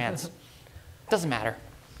 they're trans. Doesn't matter.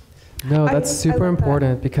 No, that's super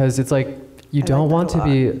important because it's you don't want to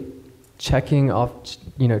be checking off,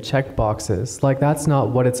 check boxes. That's not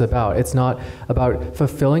what it's about. It's not about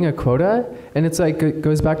fulfilling a quota. And it's it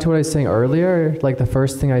goes back to what I was saying earlier. The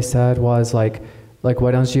first thing I said was why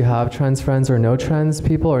don't you have trans friends or no trans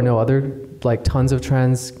people or no other tons of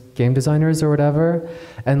trans game designers or whatever?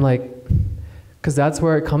 And because that's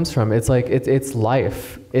where it comes from. It's it's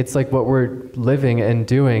life. It's what we're living and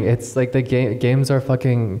doing. It's the games are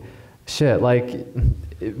fucking shit.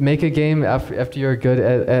 Make a game after you're good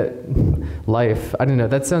at life. I don't know.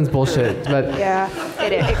 That sounds bullshit, but yeah,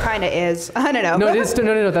 it kind of is. I don't know. No, it is.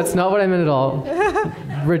 No. That's not what I meant at all.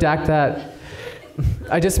 Redact that.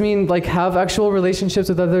 I just mean have actual relationships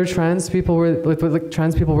with other trans people, with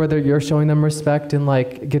trans people where you're showing them respect and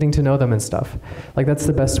getting to know them and stuff. That's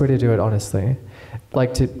the best way to do it, honestly.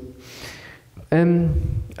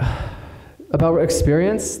 About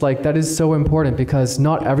experience, that is so important because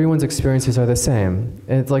not everyone's experiences are the same.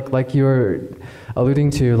 It's like you were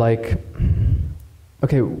alluding to,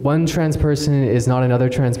 okay, one trans person is not another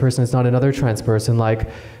trans person, it's not another trans person.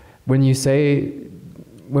 When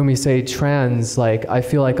we say trans, I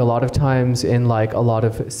feel a lot of times in a lot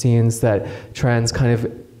of scenes that trans kind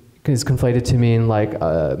of is conflated to mean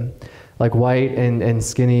white and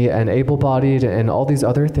skinny and able-bodied and all these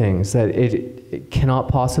other things that it cannot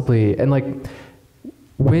possibly, and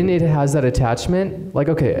when it has that attachment,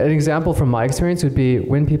 okay, an example from my experience would be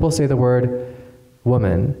when people say the word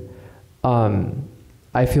woman,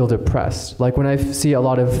 I feel depressed. When I see a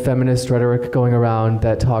lot of feminist rhetoric going around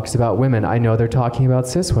that talks about women, I know they're talking about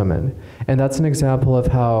cis women. And that's an example of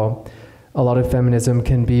how a lot of feminism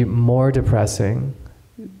can be more depressing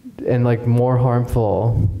and more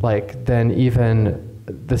harmful than even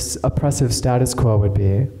this oppressive status quo would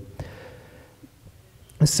be.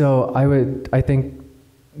 So I think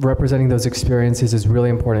representing those experiences is really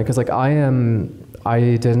important because I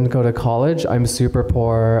didn't go to college. I'm super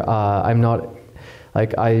poor. I'm not,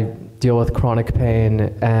 I deal with chronic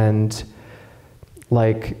pain, and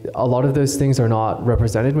a lot of those things are not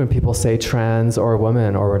represented when people say trans or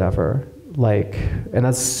woman or whatever. And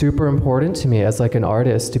that's super important to me as an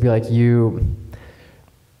artist to be you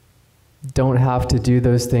don't have to do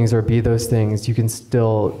those things or be those things. You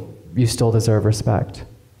still deserve respect.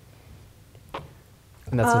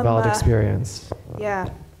 And that's a valid experience. Yeah.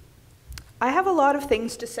 I have a lot of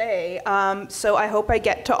things to say, so I hope I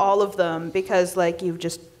get to all of them because you've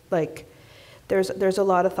just there's a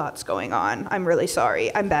lot of thoughts going on. I'm really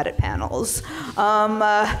sorry. I'm bad at panels.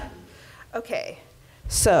 Okay,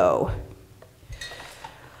 so.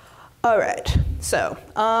 All right, so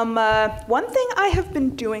one thing I have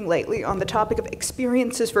been doing lately on the topic of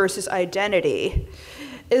experiences versus identity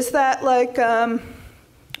is that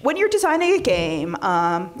when you're designing a game,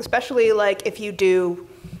 especially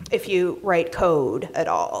if you write code at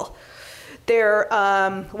all,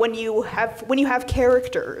 when you have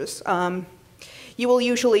characters, you will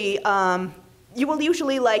usually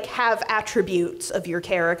like have attributes of your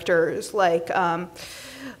characters, like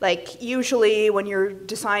usually when you're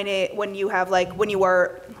designing, when you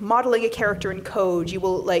are modeling a character in code, you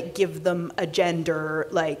will like give them a gender,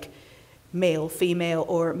 like male, female,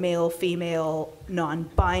 or male, female,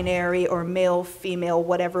 non-binary, or male, female,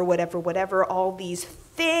 whatever, all these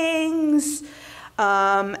things,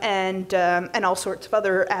 and all sorts of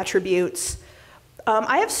other attributes.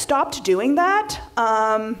 I have stopped doing that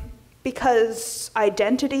because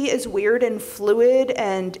identity is weird and fluid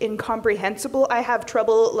and incomprehensible. I have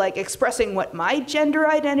trouble like expressing what my gender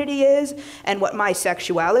identity is and what my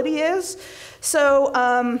sexuality is. So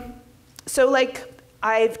like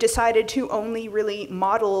I've decided to only really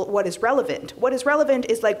model what is relevant. What is relevant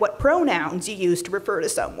is like what pronouns you use to refer to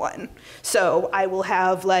someone. So I will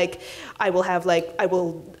have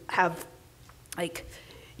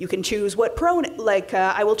you can choose what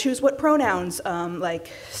I will choose what pronouns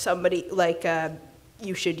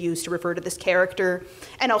you should use to refer to this character,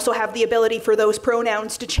 and also have the ability for those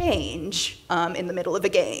pronouns to change in the middle of a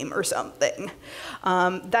game or something.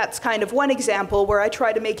 That's kind of one example where I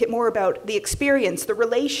try to make it more about the experience, the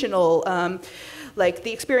relational, like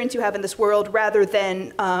the experience you have in this world, rather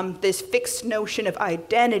than this fixed notion of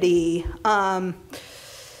identity. And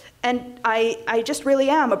I just really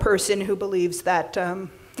am a person who believes that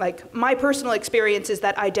like my personal experience is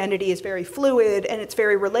that identity is very fluid and it's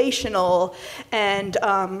very relational, and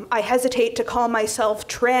I hesitate to call myself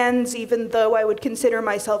trans even though I would consider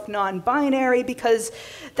myself non-binary, because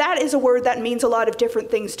that is a word that means a lot of different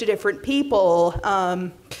things to different people,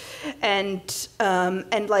 and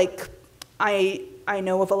like I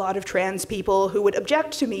know of a lot of trans people who would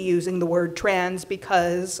object to me using the word trans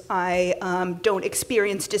because I don't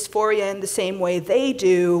experience dysphoria in the same way they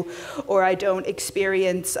do, or I don't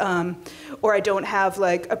experience, or I don't have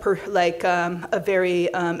like a very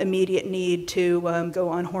immediate need to go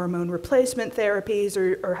on hormone replacement therapies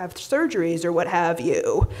or have surgeries or what have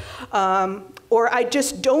you. Or I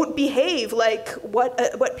just don't behave like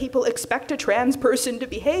what people expect a trans person to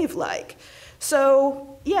behave like.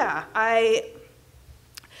 So yeah, I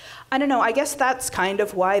don't know, I guess that's kind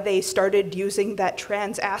of why they started using that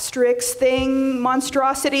trans asterisk thing,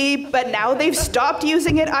 monstrosity, but now they've stopped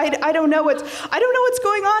using it. I don't know what's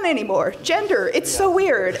going on anymore. Gender, it's so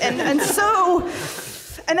weird. And then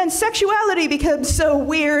sexuality becomes so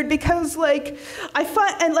weird because like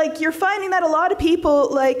you're finding that a lot of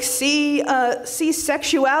people like see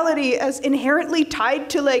sexuality as inherently tied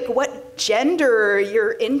to like what gender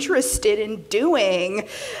you're interested in doing,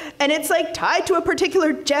 and it's like tied to a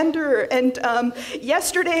particular gender. And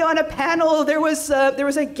yesterday on a panel there was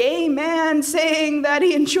a gay man saying that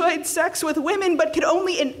he enjoyed sex with women but could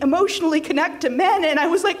only emotionally connect to men, and I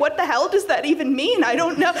was like, what the hell does that even mean? I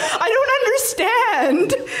don't know, I don't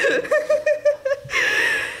understand.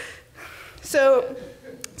 So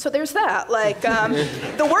there's that. Like,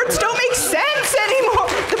 the words don't make sense anymore.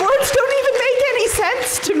 The words don't even make any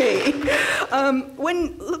sense to me.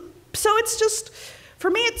 So it's just, for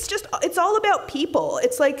me, it's all about people.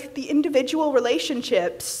 It's like the individual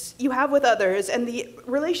relationships you have with others and the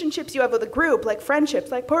relationships you have with a group, like friendships,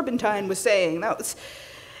 like Porpentine was saying. It's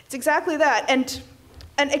exactly that. And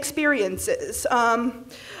experiences.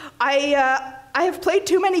 I have played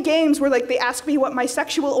too many games where like they ask me what my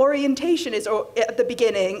sexual orientation is at the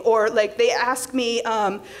beginning, or like they ask me,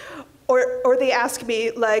 or they ask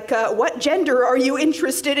me like, what gender are you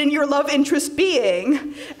interested in your love interest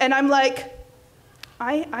being? And I'm like,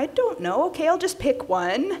 I don't know. Okay, I'll just pick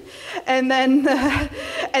one, and then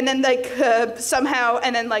like somehow,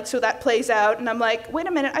 and then like so that plays out, and I'm like, wait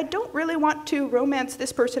a minute, I don't really want to romance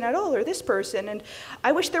this person at all, or this person, and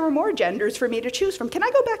I wish there were more genders for me to choose from. Can I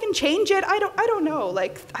go back and change it? I don't know.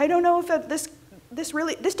 Like I don't know if this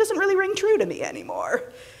doesn't really ring true to me anymore.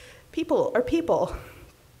 People are people.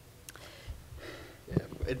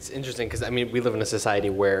 It's interesting because, I mean, we live in a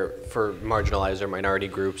society where for marginalized or minority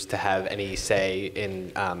groups to have any say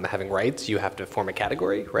in having rights, you have to form a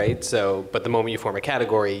category, right? So, but the moment you form a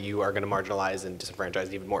category, you are going to marginalize and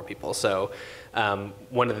disenfranchise even more people. So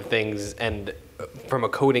one of the things, and from a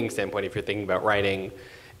coding standpoint, if you're thinking about writing,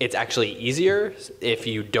 it's actually easier if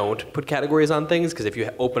you don't put categories on things, because if you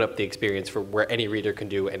open up the experience for where any reader can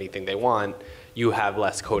do anything they want, you have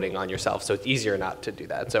less coding on yourself, so it's easier not to do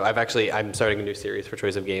that. So I'm starting a new series for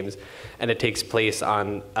Choice of Games, and it takes place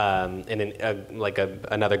on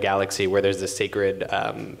another galaxy where there's this sacred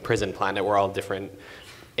prison planet where all different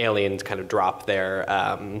aliens kind of drop their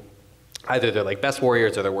either they're like best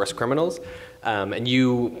warriors or they're worst criminals. And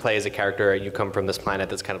you play as a character, and you come from this planet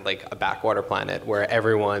that's kind of like a backwater planet where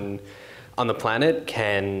everyone on the planet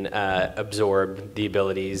can absorb the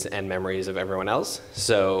abilities and memories of everyone else.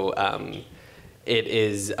 So it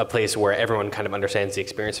is a place where everyone kind of understands the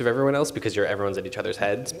experience of everyone else because everyone's at each other's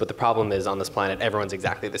heads. But the problem is on this planet, everyone's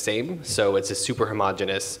exactly the same. So it's a super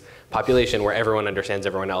homogenous population where everyone understands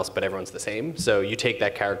everyone else, but everyone's the same. So you take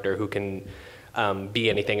that character who can be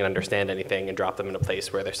anything and understand anything and drop them in a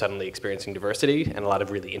place where they're suddenly experiencing diversity, and a lot of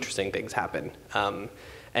really interesting things happen.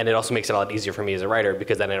 And it also makes it a lot easier for me as a writer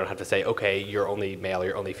because then I don't have to say, okay, you're only male or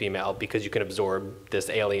you're only female, because you can absorb this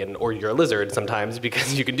alien, or you're a lizard sometimes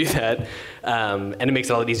because you can do that. And it makes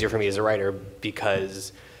it a lot easier for me as a writer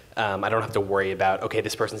because I don't have to worry about, okay,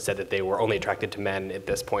 this person said that they were only attracted to men at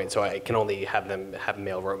this point, so I can only have them have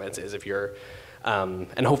male romances if you're,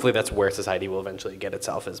 and hopefully that's where society will eventually get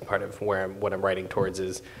itself as part of what I'm writing towards,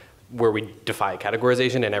 is where we defy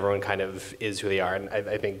categorization and everyone kind of is who they are. And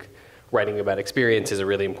I think writing about experience is a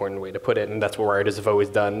really important way to put it, and that's what writers have always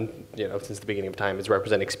done, since the beginning of time, is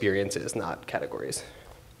represent experiences, not categories.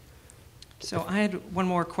 So I had one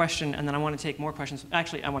more question, and then I want to take more questions.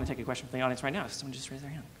 Actually, I want to take a question from the audience right now. Someone just raise their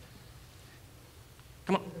hand.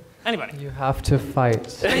 Come on, anybody. You have to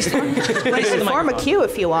fight. Raise the Form a microphone. queue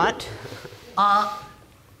if you want.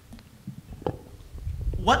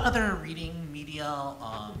 What other reading, media,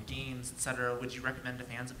 games, etc., would you recommend to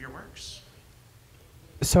fans of your works?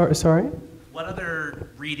 Sorry? What other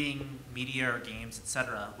reading, media, or games,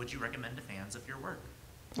 etc., would you recommend to fans of your work?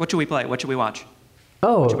 What should we play? What should we watch?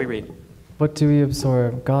 Oh. What should we read? What do we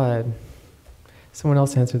absorb? God. Someone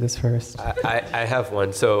else answer this first. I have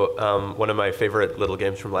one. So one of my favorite little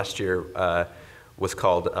games from last year was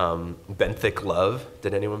called Benthic Love.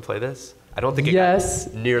 Did anyone play this? I don't think it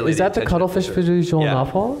got nearly Is that the Cuttlefish visual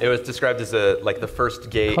novel? It was described as the first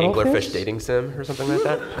gay Cuttlefish? anglerfish dating sim or something like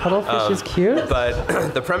that. Cuttlefish is cute?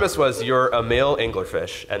 But the premise was you're a male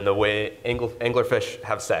anglerfish, and the way anglerfish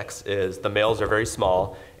have sex is the males are very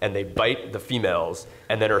small, and they bite the females,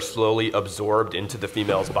 and then are slowly absorbed into the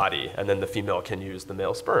female's body, and then the female can use the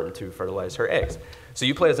male sperm to fertilize her eggs. So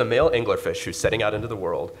you play as a male anglerfish who's setting out into the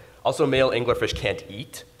world. Also, male anglerfish can't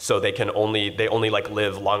eat, so they only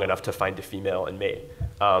live long enough to find a female and mate.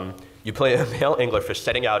 You play a male anglerfish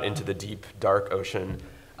setting out into the deep, dark ocean,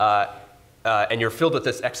 and you're filled with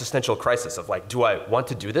this existential crisis of do I want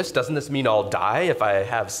to do this? Doesn't this mean I'll die if I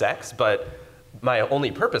have sex? But my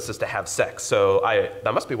only purpose is to have sex, so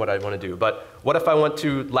that must be what I want to do. But what if I want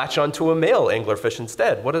to latch onto a male anglerfish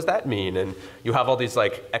instead? What does that mean? And you have all these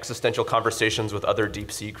existential conversations with other deep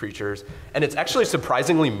sea creatures, and it's actually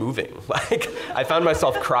surprisingly moving. I found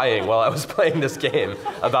myself crying while I was playing this game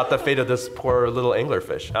about the fate of this poor little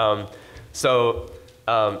anglerfish.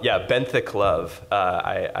 Benthic Love.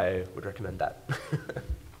 I would recommend that.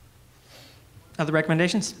 Other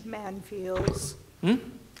recommendations? Man feels. Hmm?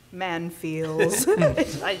 Man feels.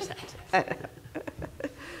 I just had to.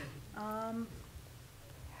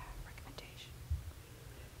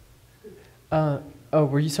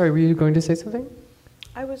 Recommendation. Were you going to say something?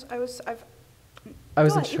 I wasn't sure.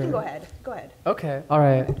 sure. You can go ahead. Go ahead. Okay, all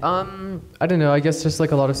right. I don't know, I guess just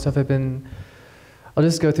a lot of stuff I'll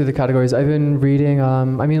just go through the categories. I've been reading,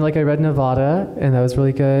 I read Nevada, and that was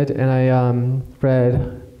really good, and I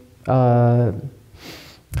read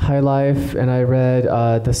High Life, and I read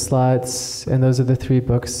The Sluts, and those are the 3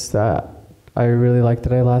 books that I really liked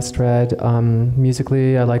that I last read.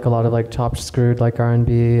 Musically, I like a lot of Chopped Screwed,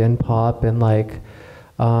 R&B and pop, and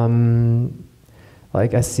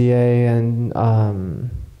SCA, and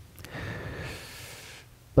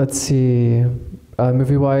let's see.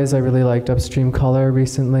 Movie-wise, I really liked Upstream Color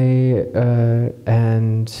recently,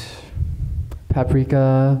 and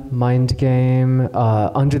Paprika, Mind Game,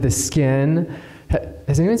 Under the Skin.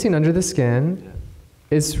 Has anyone seen Under the Skin? Yeah.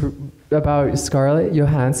 It's about Scarlett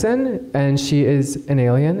Johansson, and she is an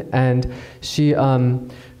alien, and she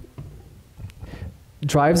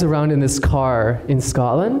drives around in this car in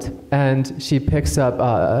Scotland, and she picks up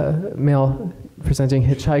male-presenting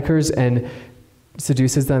hitchhikers and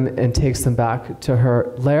seduces them and takes them back to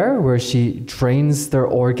her lair, where she drains their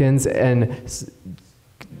organs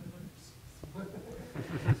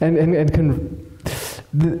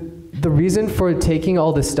the reason for taking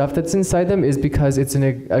all the stuff that's inside them is because it's an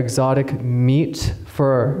exotic meat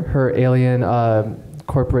for her alien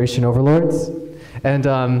corporation overlords. And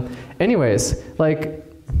anyways,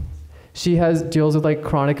 she deals with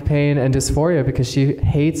chronic pain and dysphoria because she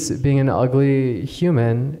hates being an ugly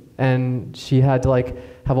human, and she had to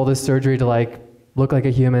have all this surgery to look like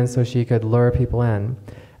a human so she could lure people in.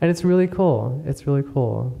 And it's really cool. It's really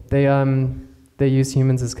cool. They use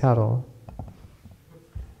humans as cattle.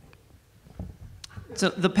 So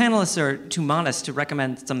the panelists are too modest to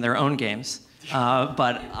recommend some of their own games,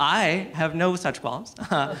 but I have no such qualms.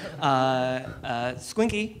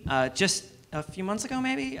 Squinky, just a few months ago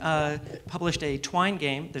maybe, published a Twine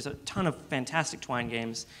game. There's a ton of fantastic Twine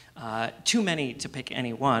games, too many to pick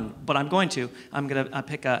any one, but I'm going to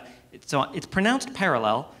pick so it's pronounced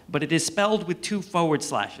parallel, but it is spelled with 2 forward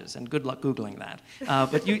slashes, and good luck Googling that.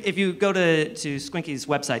 But if you go to Squinky's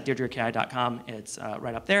website, deirdrekai.com, it's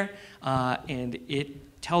right up there, and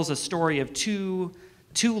it tells a story of two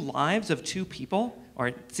lives of 2 people, or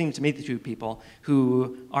it seems to me the 2 people,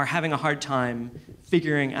 who are having a hard time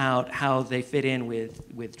figuring out how they fit in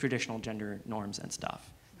with traditional gender norms and stuff.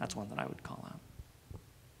 That's one that I would call out.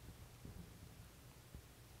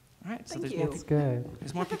 All right, so Thank there's you. more,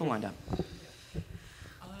 there's more people lined up.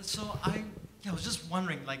 So I was just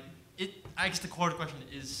wondering, like, I guess the core of the question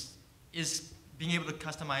is being able to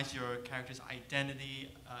customize your character's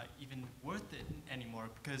identity even worth it anymore?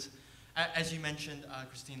 Because as you mentioned,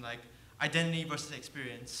 Christine, like identity versus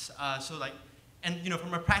experience. So like, and you know,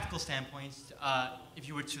 from a practical standpoint, if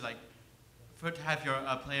you were to like, to have your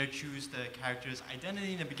player choose the character's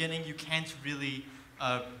identity in the beginning, you can't really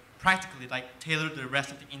practically like tailor the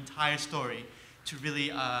rest of the entire story to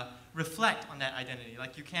really reflect on that identity.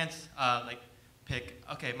 Like you can't like pick,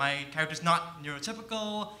 okay, my character's not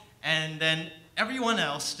neurotypical, and then everyone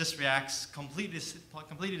else just reacts completely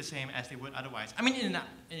the same as they would otherwise. I mean, in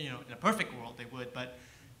a perfect world they would, but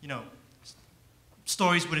you know,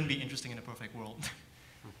 stories wouldn't be interesting in a perfect world.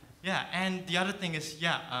 Yeah, and the other thing is,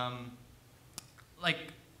 yeah, like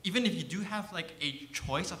even if you do have like a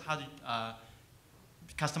choice of how to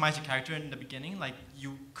customize your character in the beginning, like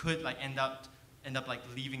you could like end up like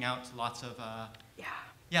leaving out lots of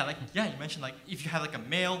you mentioned like if you have like a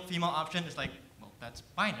male female option, it's like, well, that's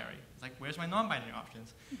binary. It's like, where's my non-binary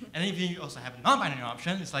options? And then if you also have a non-binary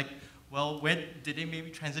option, it's like, well, where did they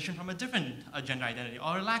maybe transition from a different gender identity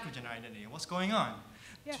or a lack of gender identity? What's going on?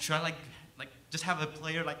 Yeah. Should I like just have a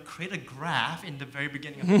player like create a graph in the very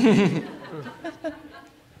beginning of the game?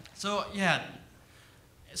 So yeah,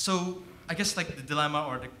 so I guess like the dilemma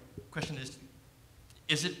or the question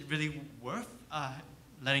is it really worth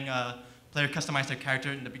letting a player customize their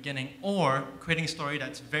character in the beginning, or creating a story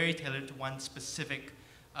that's very tailored to one specific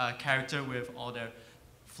character with all their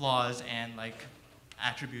flaws and like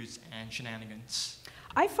attributes and shenanigans?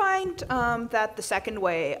 I find that the second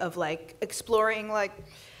way of like exploring like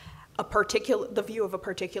the view of a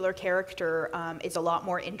particular character is a lot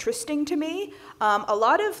more interesting to me. A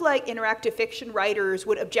lot of like interactive fiction writers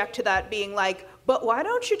would object to that, being like, but why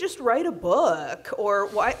don't you just write a book? Or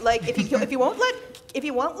why, like, if you won't let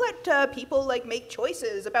people like make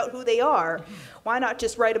choices about who they are, why not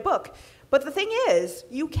just write a book? But the thing is,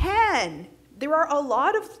 you can. There are a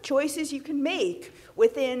lot of choices you can make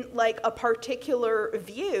within like a particular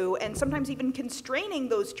view, and sometimes even constraining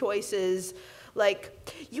those choices. Like,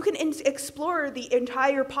 you can explore the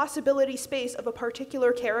entire possibility space of a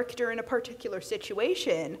particular character in a particular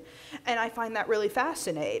situation, and I find that really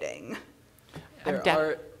fascinating. I'm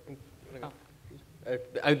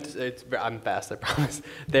fast, I promise.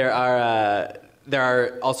 There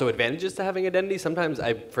are also advantages to having identity. Sometimes,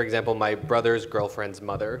 for example, my brother's girlfriend's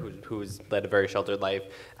mother, who's led a very sheltered life,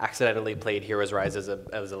 accidentally played Heroes Rise as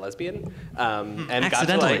a lesbian, and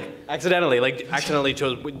accidentally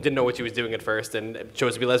didn't know what she was doing at first, and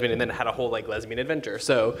chose to be lesbian, and then had a whole like lesbian adventure.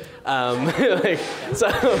 So,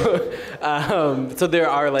 so there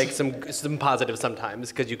are like some positives sometimes,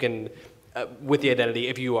 because you can. With the identity,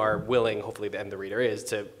 if you are willing, hopefully, and the reader is,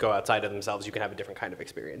 to go outside of themselves, you can have a different kind of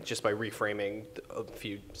experience just by reframing a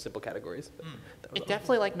few simple categories. It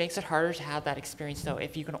definitely like makes it harder to have that experience though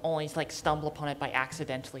if you can only like stumble upon it by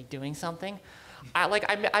accidentally doing something.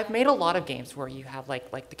 I've made a lot of games where you have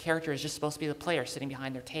like the character is just supposed to be the player sitting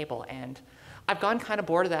behind their table, and I've gone kind of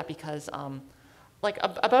bored of that because like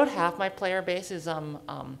about half my player base is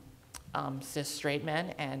cis straight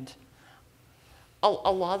men, and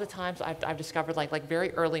a lot of the times I've discovered like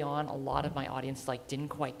very early on, a lot of my audience like didn't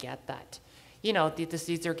quite get that. You know,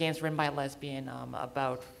 these are games written by a lesbian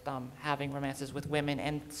about having romances with women,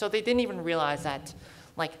 and so they didn't even realize that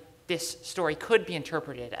like this story could be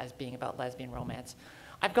interpreted as being about lesbian romance.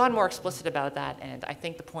 I've gone more explicit about that, and I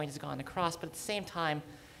think the point has gone across, but at the same time,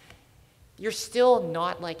 you're still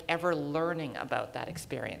not like ever learning about that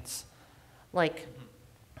experience. Like,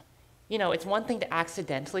 you know, it's one thing to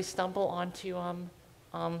accidentally stumble onto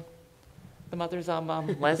the mother's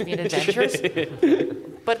lesbian adventures,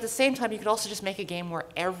 but at the same time, you could also just make a game where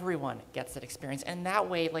everyone gets that experience, and that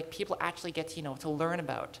way, like, people actually get to, to learn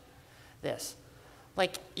about this.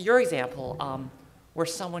 Like your example, where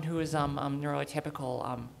someone who is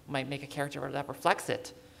neurotypical might make a character that reflects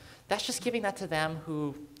it. That's just giving that to them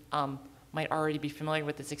who might already be familiar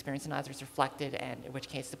with this experience and either it's reflected, and in which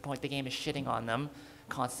case the game is shitting on them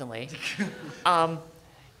constantly.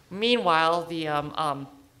 Meanwhile, the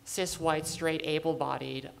cis, white, straight,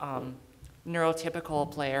 able-bodied neurotypical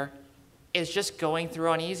player is just going through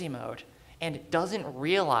on easy mode and doesn't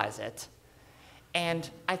realize it. And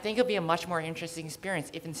I think it'll be a much more interesting experience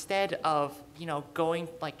if instead of,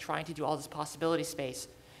 trying to do all this possibility space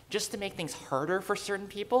just to make things harder for certain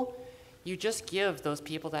people, you just give those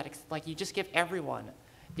people you just give everyone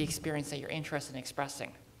the experience that you're interested in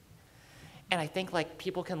expressing. And I think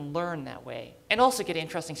people can learn that way and also get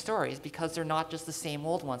interesting stories because they're not just the same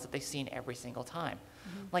old ones that they've seen every single time.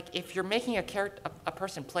 Mm-hmm. If you're making a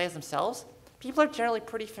person play as themselves, people are generally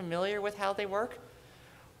pretty familiar with how they work,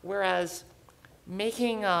 whereas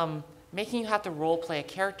making you have to role play a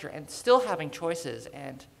character and still having choices.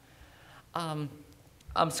 And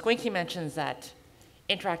Squinky mentions that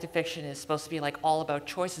interactive fiction is supposed to be all about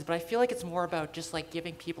choices, but I feel like it's more about just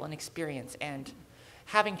giving people an experience, and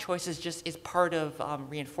having choices just is part of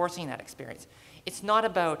reinforcing that experience. It's not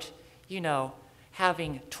about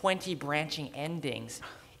having 20 branching endings.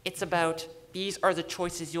 It's about these are the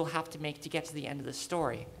choices you'll have to make to get to the end of the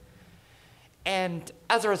story. And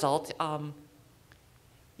as a result,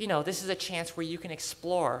 this is a chance where you can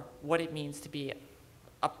explore what it means to be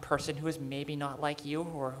a person who is maybe not like you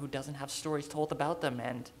or who doesn't have stories told about them,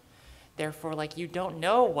 and therefore you don't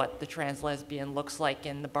know what the trans lesbian looks like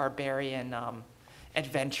in the barbarian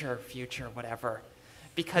adventure future, whatever,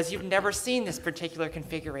 because you've never seen this particular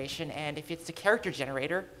configuration, and if it's a character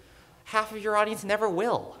generator, half of your audience never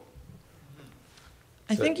will.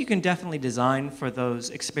 I think you can definitely design for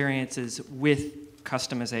those experiences with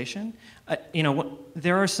customization.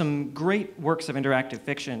 There are some great works of interactive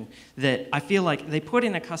fiction that I feel like they put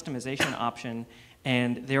in a customization option,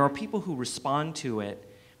 and there are people who respond to it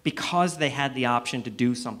because they had the option to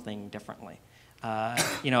do something differently. I'm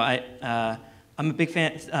a big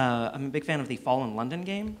fan. I'm a big fan of the Fallen London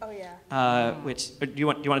game. Oh yeah. Which do you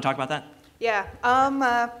want to talk about that? Yeah.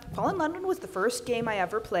 Fallen London was the first game I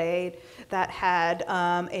ever played that had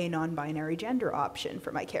a non-binary gender option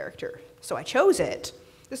for my character, so I chose it.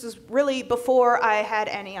 This is really before I had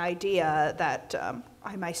any idea that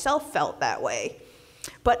I myself felt that way,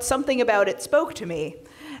 but something about it spoke to me,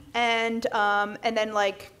 and then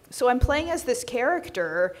so I'm playing as this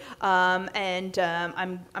character, and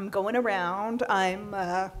I'm going around. I'm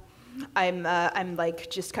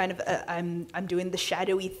just kind of I'm doing the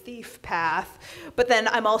shadowy thief path, but then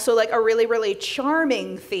I'm also a really, really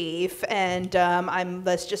charming thief, and I'm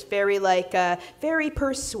just very very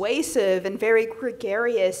persuasive and very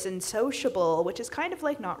gregarious and sociable, which is kind of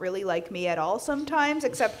not really like me at all sometimes,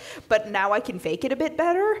 but now I can fake it a bit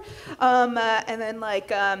better, and then I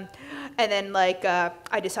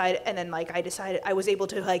decided I was able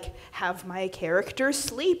to have my character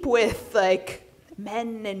sleep with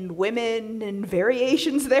men and women and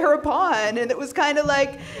variations thereupon, and it was kind of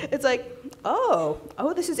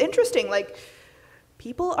oh, this is interesting.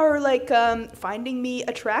 People are finding me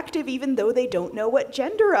attractive even though they don't know what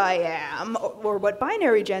gender I am or what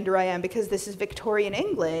binary gender I am, because this is Victorian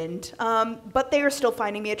England, but they are still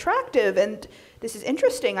finding me attractive, and this is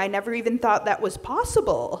interesting. I never even thought that was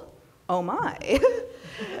possible. Oh my.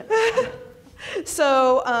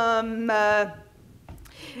 So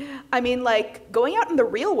going out in the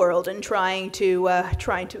real world and trying to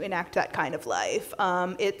enact that kind of life,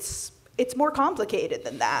 it's more complicated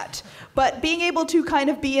than that. But being able to kind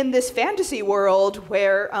of be in this fantasy world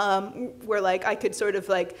where I could sort of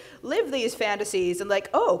live these fantasies and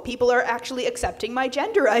oh, people are actually accepting my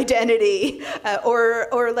gender identity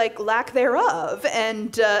or lack thereof,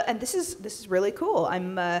 and this is really cool.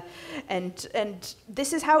 And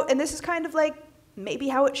this is kind of maybe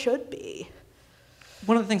how it should be.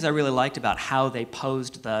 One of the things I really liked about how they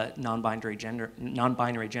posed the non-binary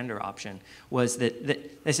gender option was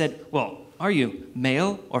that they said, well, are you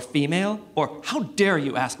male or female, or how dare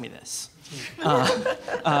you ask me this?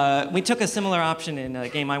 We took a similar option in a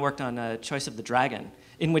game I worked on, Choice of the Dragon,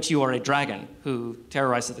 in which you are a dragon who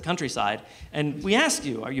terrorizes the countryside. And we asked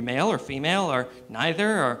you, are you male or female, or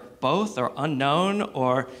neither, or both, or unknown,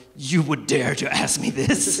 or you would dare to ask me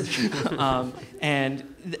this? And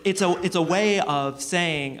it's a way of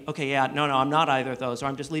saying, okay, yeah, no, I'm not either of those, or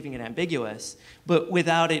I'm just leaving it ambiguous, but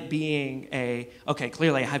without it being okay,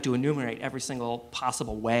 clearly I have to enumerate every single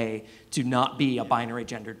possible way to not be a binary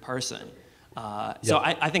gendered person. So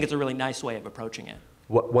I think it's a really nice way of approaching it.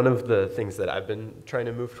 One of the things that I've been trying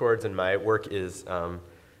to move towards in my work is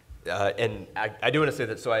And I do want to say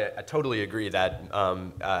that, so I totally agree that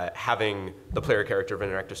having the player character of an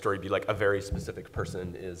interactive story be like a very specific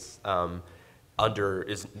person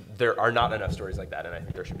there are not enough stories like that, and I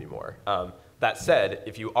think there should be more. That said,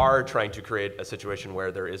 if you are trying to create a situation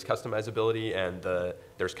where there is customizability and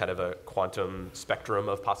there's kind of a quantum spectrum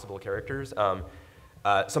of possible characters,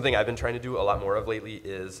 something I've been trying to do a lot more of lately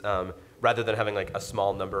is rather than having like a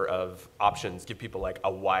small number of options, give people like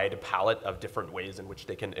a wide palette of different ways in which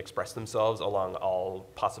they can express themselves along all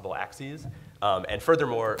possible axes. And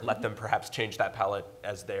furthermore, let them perhaps change that palette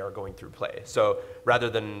as they are going through play. So rather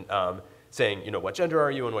than saying, what gender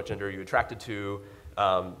are you and what gender are you attracted to,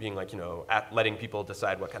 being like, letting people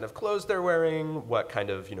decide what kind of clothes they're wearing, what kind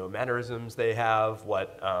of, mannerisms they have,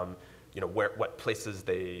 what places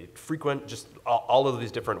they frequent, just all of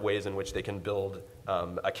these different ways in which they can build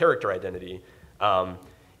a character identity.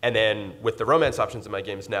 And then with the romance options in my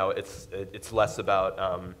games now, it's less about,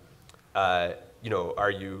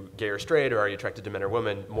 are you gay or straight, or are you attracted to men or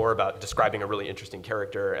women, more about describing a really interesting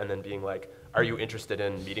character and then being like, are you interested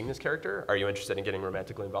in meeting this character? Are you interested in getting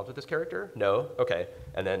romantically involved with this character? No? Okay.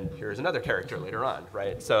 And then here's another character later on,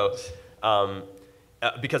 right? So,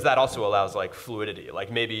 because that also allows like fluidity.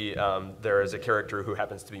 Like maybe there is a character who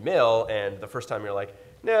happens to be male, and the first time you're like,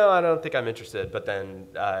 no, I don't think I'm interested. But then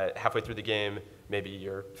halfway through the game, maybe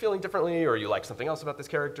you're feeling differently, or you like something else about this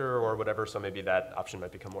character, or whatever. So maybe that option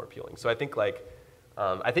might become more appealing. So I think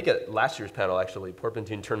at last year's panel, actually,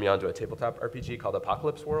 Porpentine turned me on to a tabletop RPG called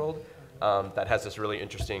Apocalypse World that has this really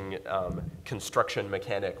interesting construction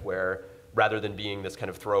mechanic where rather than being this kind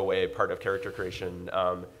of throwaway part of character creation,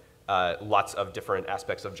 lots of different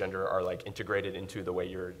aspects of gender are like integrated into the way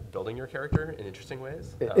you're building your character in interesting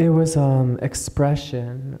ways. It was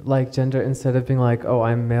expression, like gender, instead of being like, oh,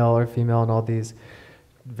 I'm male or female and all these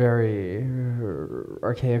very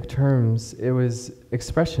archaic terms. It was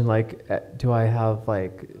expression, like, do I have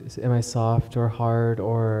like, am I soft or hard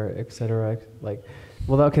or etc. Like,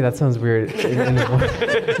 well, okay, that sounds weird.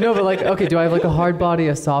 No, but like, okay, do I have like a hard body,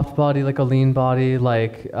 a soft body, like a lean body,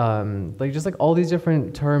 like just like all these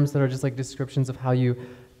different terms that are just like descriptions of how you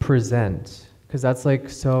present, because that's like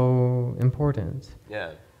so important.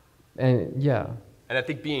 Yeah. And yeah. And I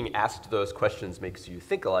think being asked those questions makes you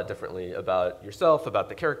think a lot differently about yourself, about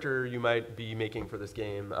the character you might be making for this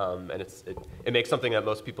game, and it makes something that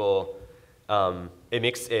most people, it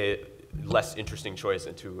makes a less interesting choice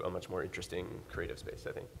into a much more interesting creative space,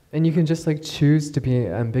 I think. And you can just like choose to be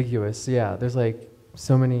ambiguous. Yeah, there's like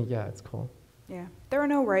so many, yeah, it's cool. Yeah, there are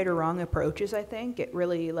no right or wrong approaches, I think. It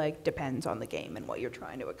really like depends on the game and what you're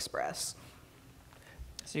trying to express.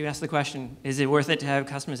 So you asked the question, is it worth it to have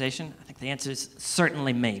customization? I think the answer is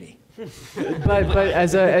certainly maybe. but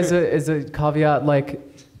as a caveat, like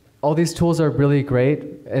all these tools are really great,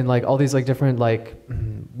 and like all these like different like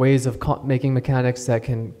ways of making mechanics that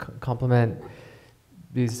can complement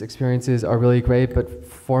these experiences are really great. But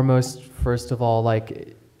first of all,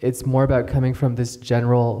 like it's more about coming from this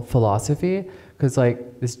general philosophy, because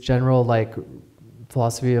like this general like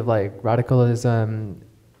philosophy of like radicalism,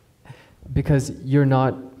 because you're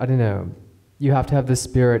not, I don't know, you have to have the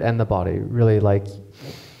spirit and the body, really. Like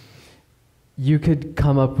you could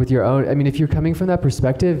come up with your own, I mean, if you're coming from that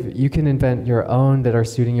perspective, you can invent your own that are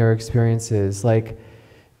suiting your experiences. Like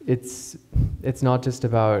it's not just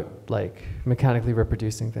about like mechanically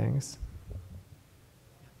reproducing things.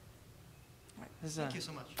 Thank you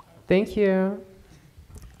so much. Thank you.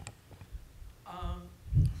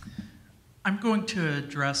 I'm going to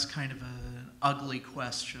address kind of an ugly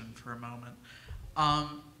question for a moment.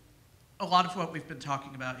 A lot of what we've been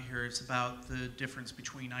talking about here is about the difference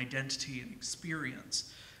between identity and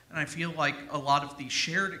experience. And I feel like a lot of the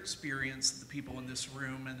shared experience that the people in this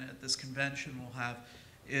room and at this convention will have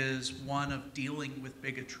is one of dealing with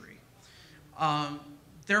bigotry.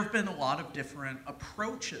 There have been a lot of different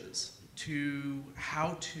approaches to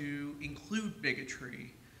how to include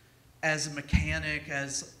bigotry as a mechanic,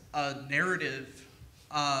 as a narrative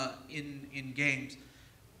in games.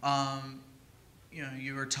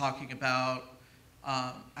 You were talking about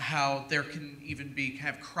how there can even be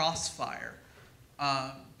kind of crossfire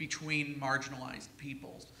between marginalized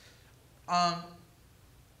peoples.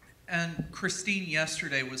 And Christine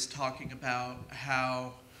yesterday was talking about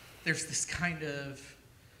how there's this kind of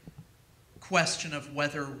question of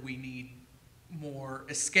whether we need more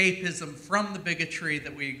escapism from the bigotry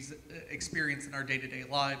that we experience in our day-to-day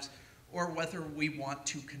lives, or whether we want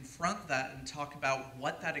to confront that and talk about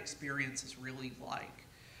what that experience is really like.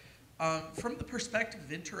 From the perspective of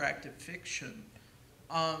interactive fiction,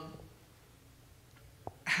 how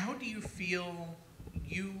do you feel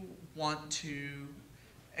you want to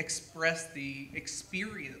express the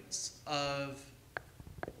experience of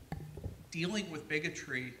dealing with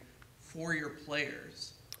bigotry for your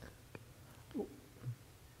players?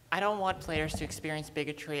 I don't want players to experience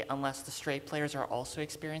bigotry unless the straight players are also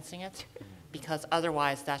experiencing it, because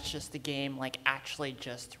otherwise that's just the game like actually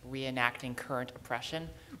just reenacting current oppression,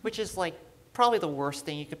 which is like probably the worst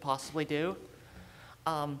thing you could possibly do.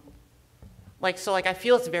 I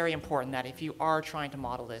feel it's very important that if you are trying to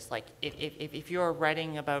model this, like if you're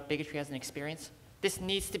writing about bigotry as an experience, this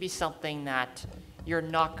needs to be something that you're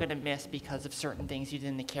not going to miss because of certain things you did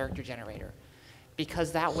in the character generator.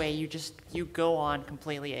 Because that way you go on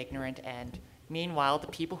completely ignorant, and meanwhile the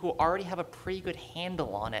people who already have a pretty good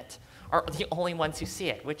handle on it are the only ones who see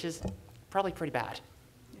it, which is probably pretty bad.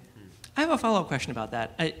 I have a follow-up question about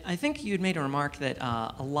that. I think you'd made a remark that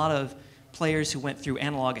a lot of players who went through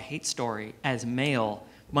Analog a Hate Story as male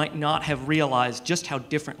might not have realized just how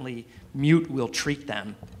differently Mute will treat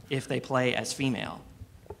them if they play as female.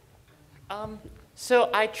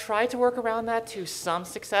 So I tried to work around that to some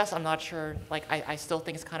success. I'm not sure, I still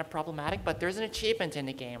think it's kind of problematic, but there's an achievement in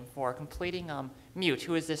the game for completing Mute,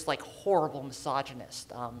 who is this like horrible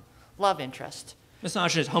misogynist love interest.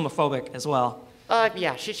 Misogynist, homophobic as well.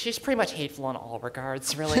 Yeah, she's pretty much hateful in all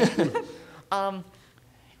regards, really.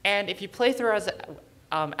 And if you play through her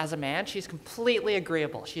as a man, she's completely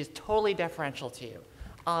agreeable. She is totally deferential to you.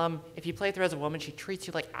 If you play through as a woman, she treats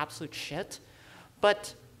you like absolute shit.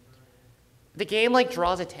 But the game like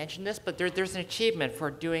draws attention to this, but there's an achievement for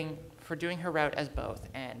doing her route as both,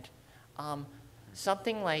 and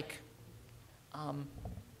something like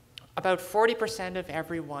about 40% of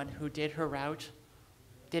everyone who did her route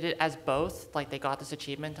did it as both. Like they got this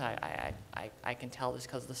achievement. I can tell this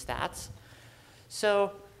because of the stats.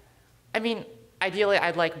 So, I mean, ideally,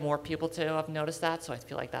 I'd like more people to have noticed that. So I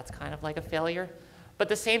feel like that's kind of like a failure. But at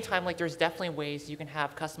the same time, like there's definitely ways you can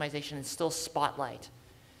have customization and still spotlight.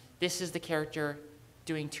 This is the character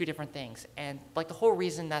doing two different things. And like the whole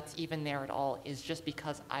reason that's even there at all is just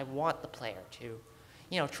because I want the player to,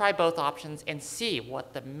 try both options and see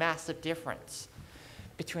what the massive difference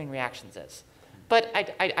between reactions is. But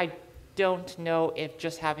I don't know if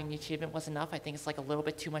just having the achievement was enough. I think it's like a little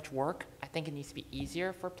bit too much work. I think it needs to be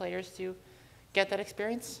easier for players to get that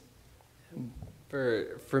experience.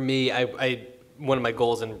 For me, one of my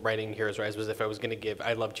goals in writing Heroes Rise was if I was going to give,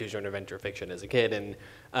 I love choose your own adventure fiction as a kid, and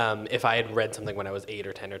if I had read something when I was 8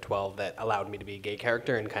 or 10 or 12 that allowed me to be a gay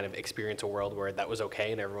character and kind of experience a world where that was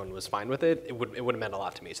okay and everyone was fine with it, it would have meant a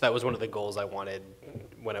lot to me. So that was one of the goals I wanted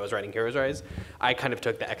when I was writing Heroes Rise. I kind of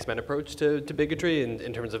took the X-Men approach to bigotry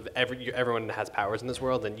in terms of everyone has powers in this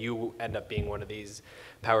world, and you end up being one of these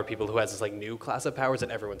power people who has this like new class of powers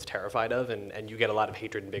that everyone's terrified of, and you get a lot of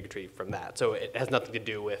hatred and bigotry from that. So it has nothing to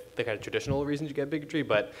do with the kind of traditional reasons you get bigotry,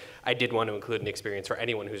 but I did want to include an experience for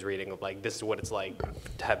anyone who's reading of like, this is what it's like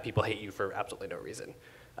to have people hate you for absolutely no reason.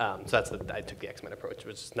 So I took the X-Men approach,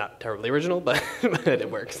 which is not terribly original, but it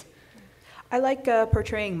works. I like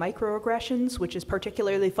portraying microaggressions, which is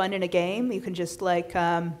particularly fun in a game. You can just I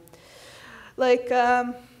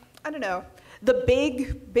don't know, the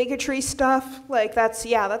big bigotry stuff, like that's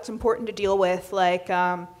important to deal with. Like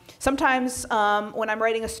sometimes when I'm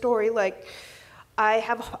writing a story,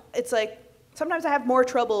 sometimes I have more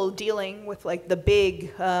trouble dealing with like the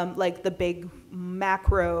big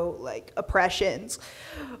macro oppressions,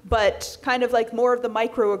 but kind of like more of the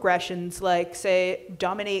microaggressions, like say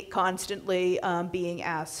Dominique constantly being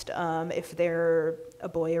asked if they're a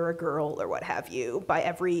boy or a girl or what have you by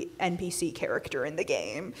every NPC character in the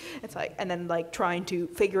game. It's like, and then like trying to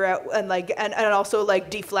figure out and also like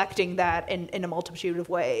deflecting that in a multitude of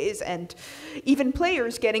ways, and even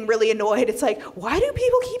players getting really annoyed. It's like, why do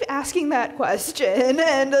people keep asking that question?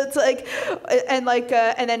 And it's like, and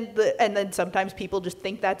then sometimes people just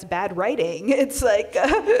think that's bad writing. It's like,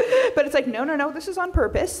 but it's like, no, this is on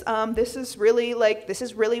purpose. This is really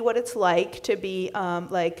what it's like to be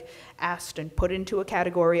asked and put into a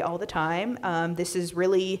category all the time. This is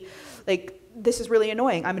really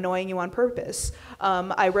annoying. I'm annoying you on purpose.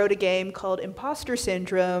 I wrote a game called Imposter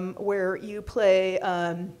Syndrome where you play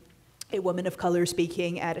a woman of color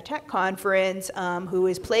speaking at a tech conference who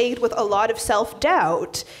is plagued with a lot of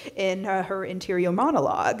self-doubt in her interior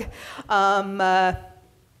monologue. The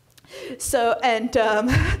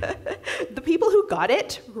people who got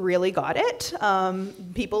it really got it.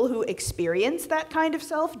 People who experience that kind of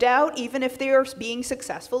self-doubt, even if they are being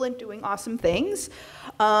successful and doing awesome things.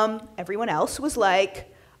 Everyone else was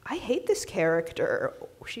like, I hate this character.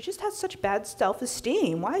 She just has such bad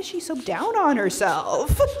self-esteem. Why is she so down on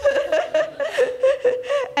herself?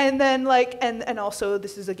 And then and also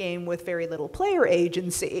this is a game with very little player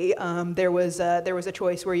agency. There was a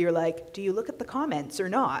choice where you're like, do you look at the comments or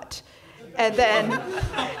not? And then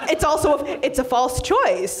it's a false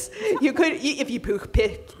choice. You could if you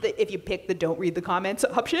pick the don't read the comments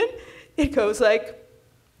option, it goes like,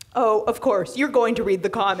 oh, of course you're going to read the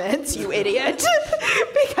comments, you idiot,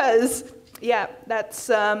 because. Yeah, that's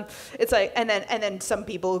it's like, and then some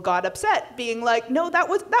people got upset, being like, no, that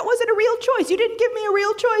wasn't a real choice. You didn't give me a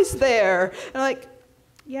real choice there. And I'm like,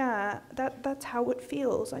 yeah, that's how it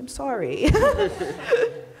feels. I'm sorry.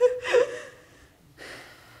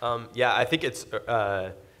 Yeah, I think it's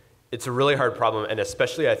a really hard problem, and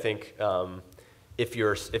especially I think if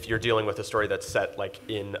you're dealing with a story that's set like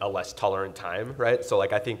in a less tolerant time, right? So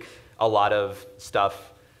like I think a lot of stuff.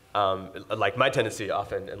 Like my tendency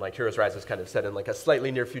often, and like Heroes Rise is kind of set in like a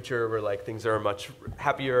slightly near future where like things are much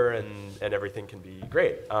happier and everything can be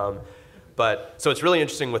great. But so it's really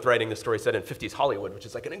interesting with writing the story set in 50s Hollywood, which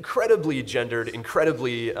is like an incredibly gendered,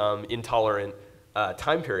 incredibly intolerant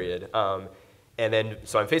time period. And then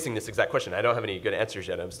so I'm facing this exact question. I don't have any good answers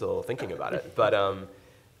yet. I'm still thinking about it. But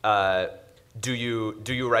do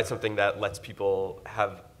you write something that lets people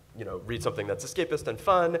have read something that's escapist and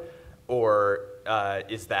fun? Or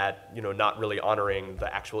is that not really honoring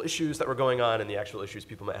the actual issues that were going on and the actual issues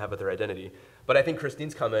people might have with their identity? But I think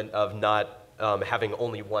Christine's comment of not having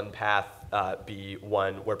only one path be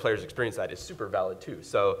one where players experience that is super valid too.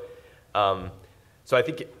 So I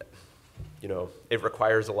think it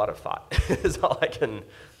requires a lot of thought is all I can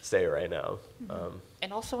say right now.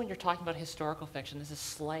 And also when you're talking about historical fiction, this is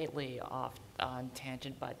slightly off on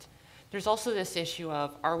tangent, but there's also this issue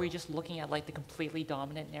of, are we just looking at like the completely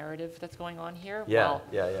dominant narrative that's going on here? Yeah, well,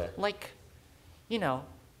 yeah. Like,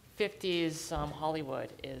 50s Hollywood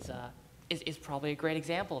is probably a great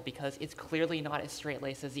example because it's clearly not as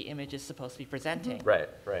straight-laced as the image is supposed to be presenting. Right.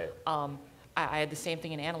 I had the same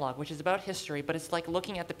thing in Analog, which is about history, but it's like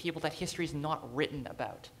looking at the people that history is not written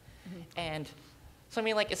about. And so I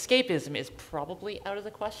mean, like, escapism is probably out of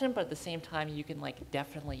the question, but at the same time, you can like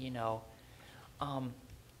definitely,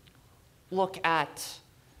 look at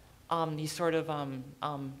these sort of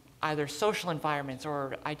either social environments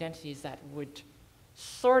or identities that would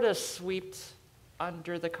sort of sweep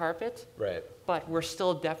under the carpet, Right. but we're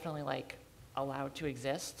still definitely like allowed to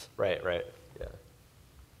exist. Right. Yeah.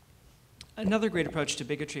 Another great approach to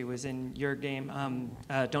bigotry was in your game,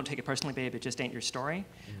 Don't Take It Personally, Babe, It Just Ain't Your Story.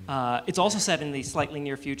 It's also set in the slightly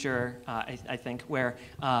near future, I think, where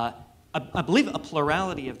I believe a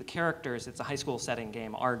plurality of the characters, it's a high school setting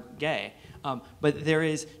game, are gay. But there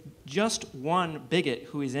is just one bigot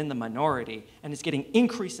who is in the minority and is getting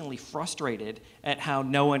increasingly frustrated at how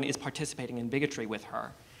no one is participating in bigotry with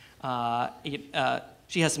her.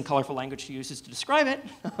 She has some colorful language she uses to describe it,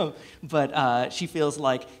 but she feels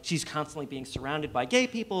like she's constantly being surrounded by gay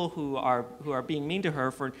people who are being mean to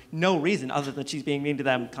her for no reason other than she's being mean to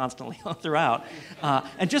them constantly throughout.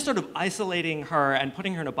 And just sort of isolating her and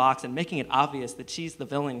putting her in a box and making it obvious that she's the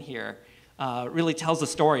villain here really tells a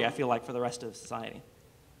story, I feel like, for the rest of society.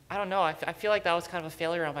 I don't know. I feel like that was kind of a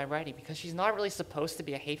failure on my writing because she's not really supposed to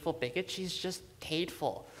be a hateful bigot. She's just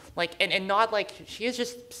hateful. Like, and not like, she is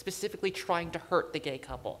just specifically trying to hurt the gay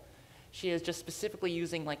couple. She is just specifically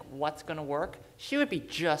using like what's gonna work. She would be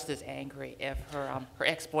just as angry if her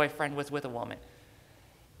ex-boyfriend was with a woman.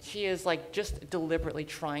 She is like just deliberately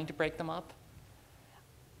trying to break them up.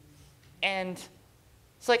 And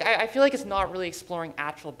it's like, I feel like it's not really exploring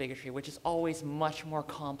actual bigotry, which is always much more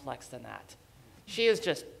complex than that. She is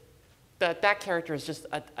just, that character is just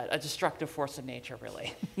a destructive force of nature,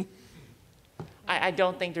 really. I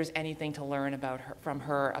don't think there's anything to learn from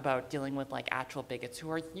her about dealing with like actual bigots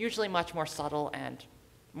who are usually much more subtle and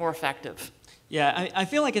more effective. Yeah, I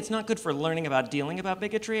feel like it's not good for learning about dealing about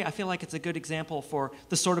bigotry. I feel like it's a good example for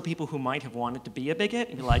the sort of people who might have wanted to be a bigot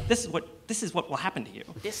and be like, this is what will happen to you.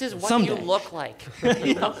 This is what someday. You look like.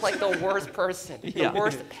 You look like the worst person, the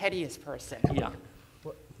worst, pettiest person. Yeah.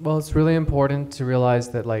 Well, it's really important to realize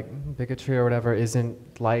that like bigotry or whatever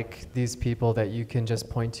isn't like these people that you can just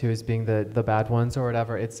point to as being the bad ones or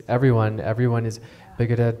whatever. It's everyone. Everyone is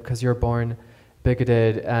bigoted because you're born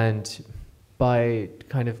bigoted, and by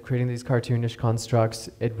kind of creating these cartoonish constructs,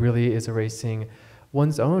 it really is erasing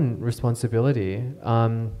one's own responsibility.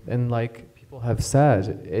 And like people have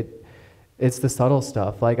said, it's the subtle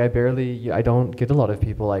stuff. Like I don't get a lot of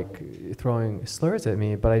people like throwing slurs at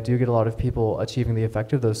me, but I do get a lot of people achieving the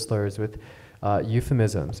effect of those slurs with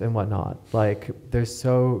euphemisms and whatnot. Like, there's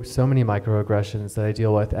so many microaggressions that I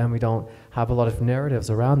deal with, and we don't have a lot of narratives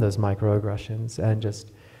around those microaggressions and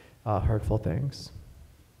just hurtful things.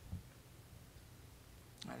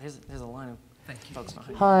 There's a line of folks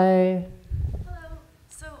behind. Hi. Hello.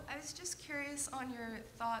 So I was just curious on your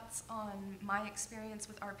thoughts on my experience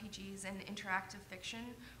with RPGs and interactive fiction,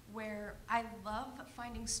 where I love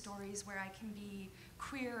finding stories where I can be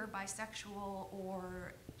queer or bisexual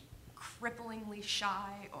or cripplingly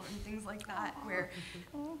shy or things like that, where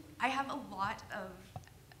I have a lot of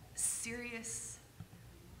serious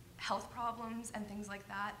health problems and things like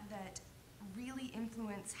that that really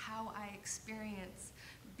influence how I experience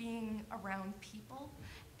being around people.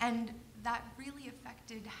 And that really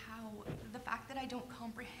affected how the fact that I don't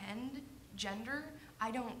comprehend gender, I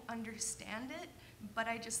don't understand it, but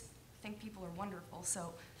I just think people are wonderful.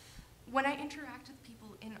 So when I interact with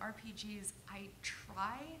people in RPGs, I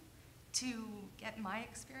try to get my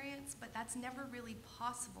experience, but that's never really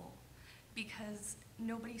possible because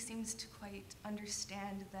nobody seems to quite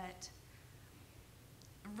understand that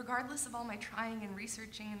regardless of all my trying and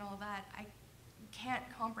researching and all that, I can't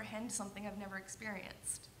comprehend something I've never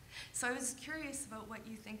experienced. So I was curious about what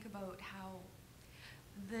you think about how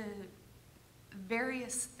the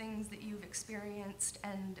various things that you've experienced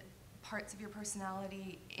and parts of your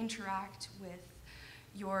personality interact with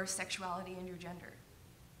your sexuality and your gender.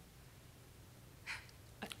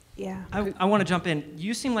 Yeah. I want to jump in.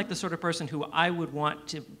 You seem like the sort of person who I would want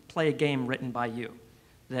to play a game written by you.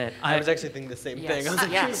 That I was actually thinking the same thing. I was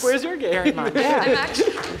like, yes. where's your game? Very much. Yeah.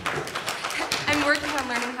 I'm working on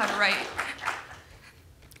learning how to write.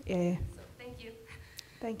 Yeah. So thank you.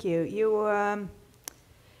 Thank you. You,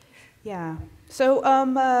 yeah. So,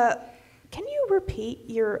 can you repeat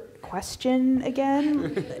your question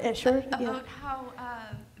again? Sure. Yeah. About how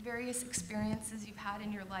various experiences you've had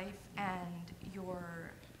in your life and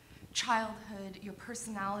your childhood, your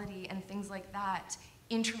personality, and things like that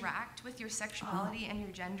interact with your sexuality and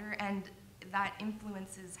your gender, and that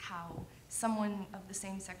influences how someone of the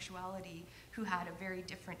same sexuality who had a very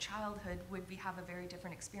different childhood would have a very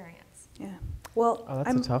different experience. Yeah. Well, Oh,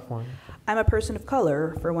 that's a tough one. I'm a person of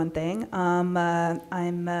color, for one thing. I'm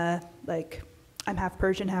half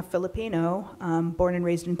Persian, half Filipino, born and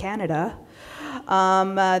raised in Canada.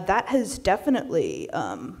 That has definitely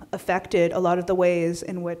affected a lot of the ways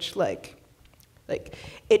in which, like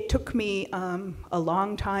it took me a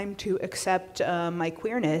long time to accept my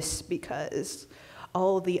queerness because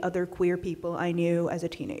all the other queer people I knew as a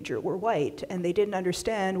teenager were white, and they didn't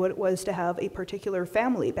understand what it was to have a particular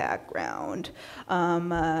family background,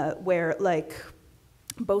 where, like,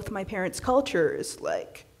 both my parents' cultures,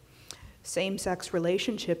 like, same-sex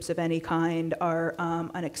relationships of any kind are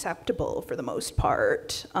unacceptable for the most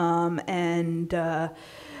part, and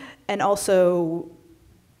also,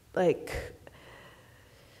 like,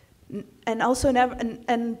 and also never,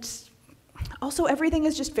 and also everything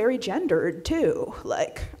is just very gendered too.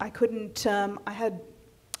 Like, I couldn't, I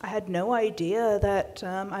had no idea that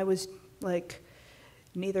I was, like,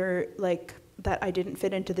 neither, like, that I didn't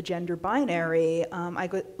fit into the gender binary. I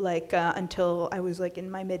got, like, until I was, like, in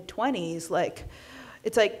my mid-20s. Like,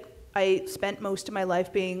 it's like I spent most of my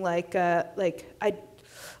life being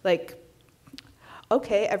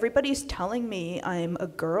okay, everybody's telling me I'm a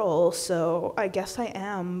girl, so I guess I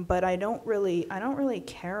am, but I don't really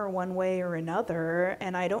care one way or another,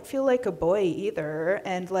 and I don't feel like a boy either.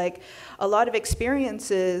 And, like, a lot of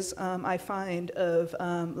experiences I find of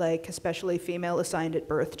like, especially female assigned at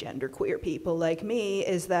birth genderqueer people like me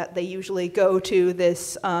is that they usually go to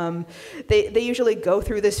this they usually go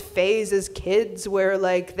through this phase as kids where,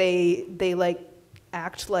 like, they like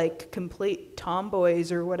act like complete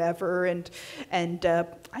tomboys or whatever, and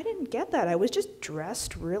I didn't get that. I was just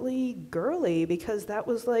dressed really girly because that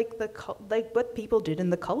was, like, like what people did in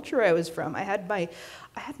the culture I was from. I had my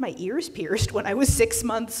ears pierced when I was 6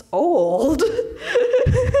 months old.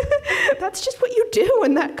 That's just what you do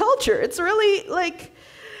in that culture. It's really, like,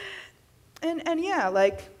 and yeah,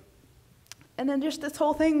 like, and then just this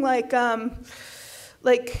whole thing, like,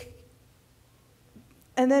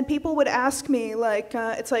 and then people would ask me, like,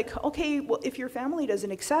 it's like, okay, well, if your family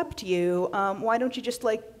doesn't accept you, why don't you just,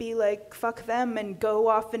 like, be like, fuck them and go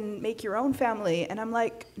off and make your own family? And I'm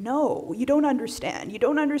like, no, you don't understand. You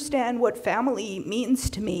don't understand what family means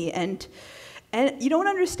to me, and you don't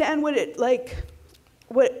understand what it, like,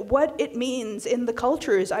 what it means in the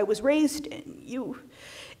cultures I was raised in.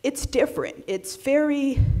 It's different. It's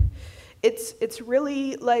very, it's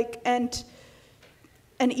really, like,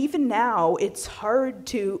 and even now, it's hard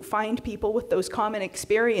to find people with those common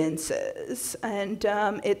experiences. And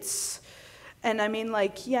and I mean,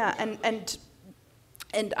 like, yeah, and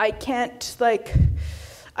and I can't like,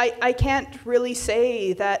 I can't really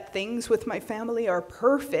say that things with my family are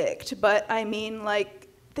perfect, but I mean like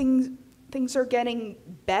things are getting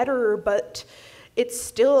better, but it's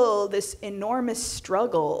still this enormous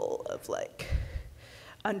struggle of like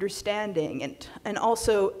understanding and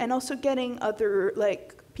also getting other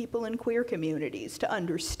like people in queer communities to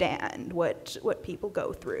understand what people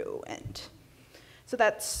go through, and so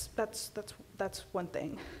that's one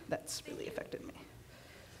thing that's really affected me.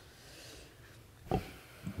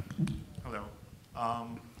 Hello.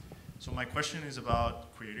 So my question is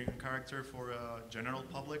about creating a character for a general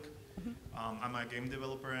public. I'm a game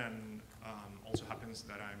developer, and also happens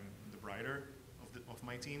that I'm the writer of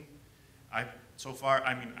my team. So far,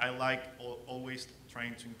 I mean, I like always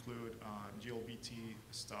trying to include GLBT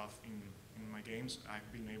stuff in my games. I've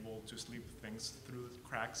been able to slip things through the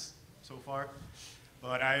cracks so far,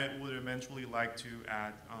 but I would eventually like to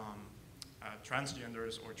add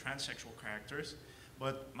transgenders or transsexual characters.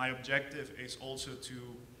 But my objective is also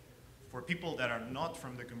for people that are not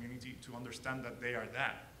from the community to understand that they are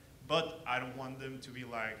that. But I don't want them to be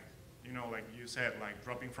like, you know, like you said, like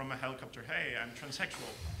dropping from a helicopter, hey, I'm transsexual.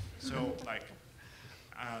 So like,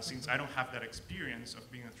 since I don't have that experience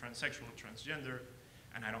of being a transsexual or transgender,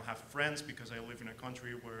 and I don't have friends because I live in a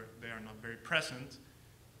country where they are not very present,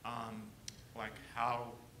 like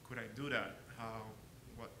how could I do that?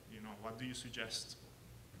 What do you suggest?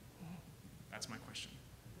 That's my question.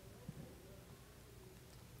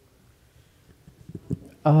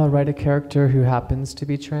 Write a character who happens to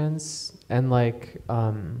be trans, and like,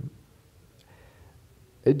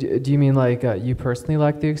 do you mean like you personally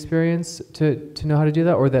lack the experience to know how to do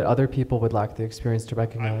that, or that other people would lack the experience to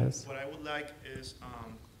recognize? What I would like is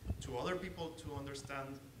to other people to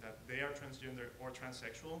understand that they are transgender or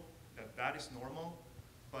transsexual, that is normal,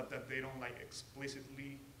 but that they don't like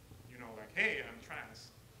explicitly, you know, like, hey, I'm trans.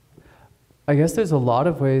 I guess there's a lot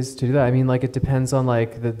of ways to do that. I mean, like, it depends on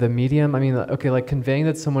like the medium. I mean, okay, like conveying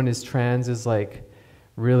that someone is trans is like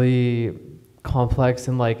really complex,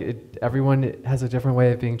 and like everyone has a different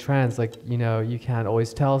way of being trans. Like, you know, you can't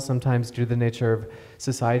always tell. Sometimes due to the nature of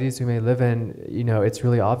societies we may live in, you know, it's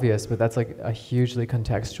really obvious, but that's like a hugely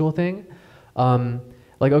contextual thing.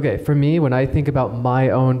 Like, okay, for me, when I think about my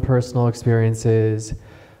own personal experiences,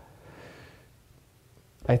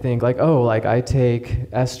 I think like, oh, like I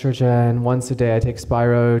take estrogen once a day, I take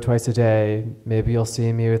Spiro twice a day. Maybe you'll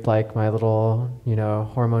see me with like my little, you know,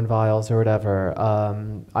 hormone vials or whatever.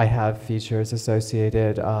 I have features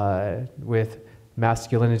associated with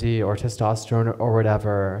masculinity or testosterone or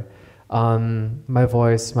whatever. My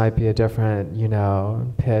voice might be a different, you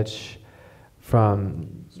know, pitch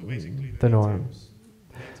from the norm.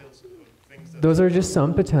 Those are just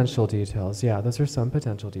some potential details. Yeah, those are some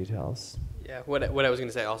potential details. Yeah, what I was going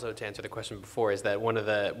to say also to answer the question before is that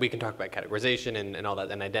we can talk about categorization and all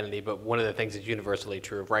that and identity, but one of the things that's universally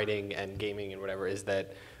true of writing and gaming and whatever is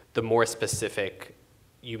that the more specific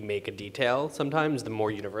you make a detail sometimes, the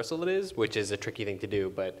more universal it is, which is a tricky thing to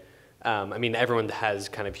do. But I mean, everyone has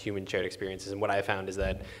kind of human shared experiences, and what I found is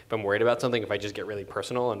that if I'm worried about something, if I just get really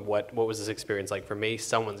personal and what was this experience like for me,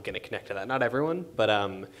 someone's going to connect to that. Not everyone, but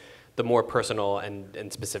the more personal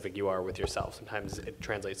and specific you are with yourself, sometimes it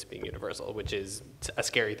translates to being universal, which is a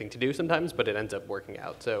scary thing to do sometimes, but it ends up working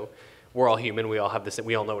out. So we're all human. We all have this.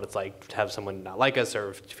 We all know what it's like to have someone not like us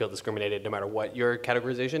or feel discriminated, no matter what your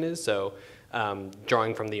categorization is. So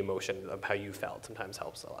drawing from the emotion of how you felt sometimes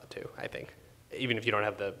helps a lot too, I think, even if you don't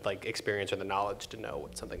have the like experience or the knowledge to know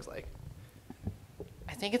what something's like.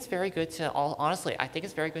 I think it's very good to, honestly, I think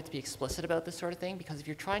it's very good to be explicit about this sort of thing, because if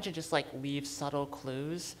you're trying to just like leave subtle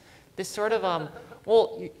clues, this sort of,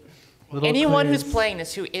 anyone who's playing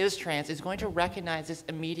this who is trans is going to recognize this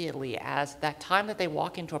immediately as that time that they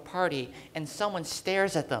walk into a party and someone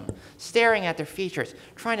stares at them, staring at their features,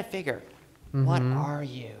 trying to figure, what are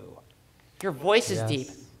you? Your voice is deep,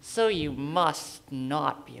 so you must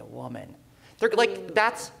not be a woman. They're like,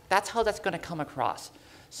 that's how that's going to come across.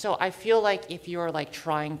 So I feel like if you're like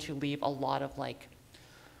trying to leave a lot of like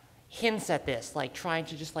hints at this, like trying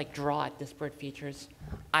to just like draw at disparate features,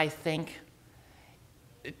 I think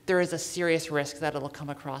there is a serious risk that it'll come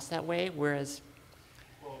across that way, whereas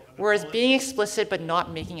being explicit but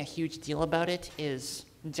not making a huge deal about it is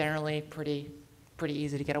generally pretty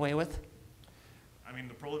easy to get away with. I mean,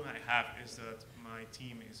 the problem I have is that my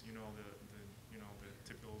team is, you know, the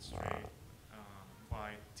typical straight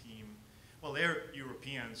white team. Well, they're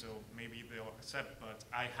European, so maybe they'll accept, but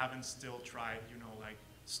I haven't still tried, you know, like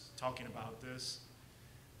talking about this,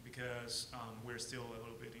 because we're still a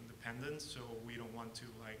little bit independent, so we don't want to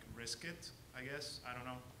like risk it, I guess. I don't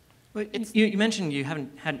know. Well, you mentioned you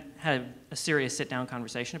haven't had a serious sit-down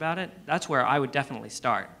conversation about it. That's where I would definitely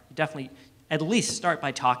start. Definitely, at least start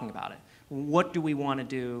by talking about it. What do we want to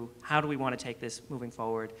do? How do we want to take this moving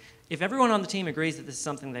forward? If everyone on the team agrees that this is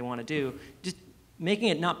something they want to do, just making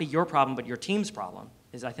it not be your problem but your team's problem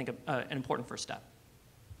is, I think, an important first step.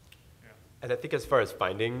 And I think as far as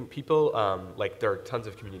finding people, like there are tons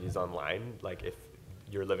of communities online. Like if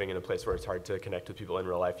you're living in a place where it's hard to connect with people in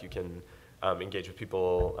real life, you can engage with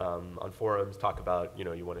people on forums, talk about,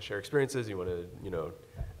 you want to share experiences, you want to,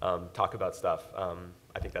 talk about stuff.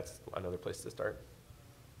 I think that's another place to start.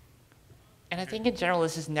 And I think in general,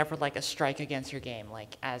 this is never like a strike against your game.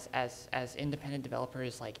 Like as independent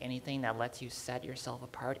developers, like anything that lets you set yourself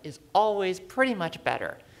apart is always pretty much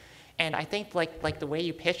better. And I think like the way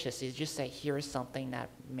you pitch this is just say, here's something that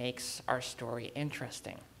makes our story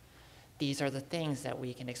interesting. These are the things that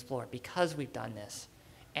we can explore because we've done this.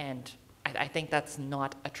 And I think that's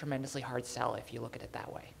not a tremendously hard sell if you look at it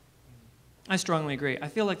that way. I strongly agree. I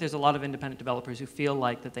feel like there's a lot of independent developers who feel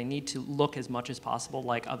like that they need to look as much as possible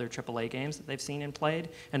like other AAA games that they've seen and played,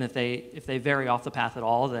 and if they vary off the path at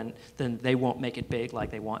all, then they won't make it big like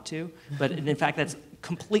they want to. But in fact, that's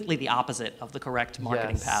completely the opposite of the correct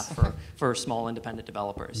marketing path for small independent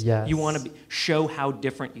developers. Yes. You want to show how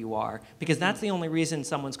different you are, because that's the only reason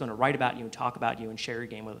someone's going to write about you and talk about you and share your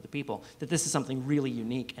game with other people, that this is something really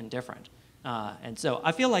unique and different. And so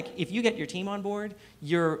I feel like if you get your team on board,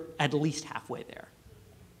 you're at least halfway there.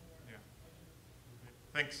 Yeah.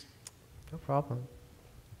 Thanks. No problem.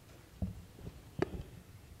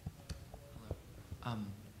 Hello.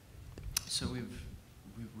 So we've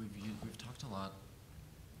talked a lot.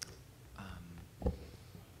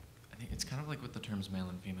 I think it's kind of like with the terms male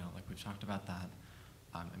and female. Like we've talked about that.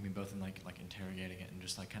 I mean, both in like interrogating it and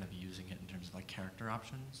just like kind of using it in terms of like character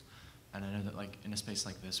options. And I know that like in a space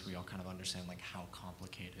like this, we all kind of understand like how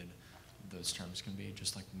complicated those terms can be,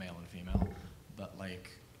 just like male and female. But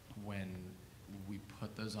like when we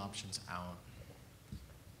put those options out,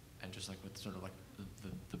 and just like with sort of like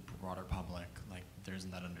the broader public, like there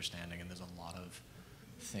isn't that understanding, and there's a lot of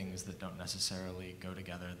things that don't necessarily go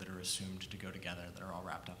together, that are assumed to go together, that are all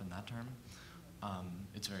wrapped up in that term.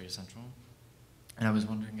 It's very essential. And I was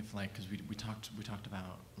wondering if like, because we talked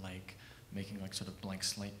about like making like sort of blank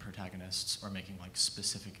slate protagonists, or making like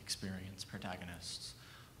specific experience protagonists,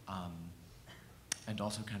 and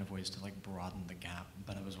also kind of ways to like broaden the gap.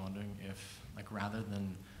 But I was wondering if like rather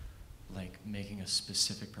than like making a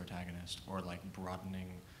specific protagonist, or like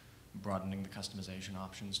broadening the customization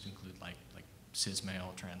options to include like cis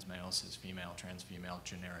male, trans male, cis female, trans female,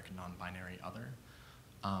 generic, non-binary, other.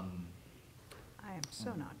 I am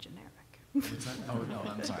so not generic. What's that? Oh no,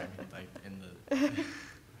 I'm sorry. Like in the.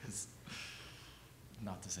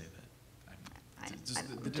 Not to say that.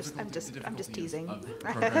 I'm just teasing. Of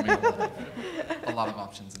programming a lot of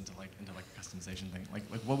options into like a customization thing. Like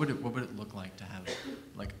what would it look like to have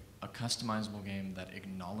like a customizable game that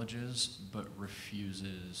acknowledges but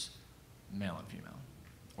refuses male and female,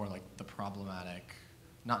 or like the problematic,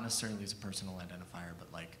 not necessarily as a personal identifier,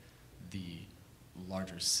 but like the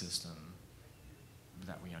larger system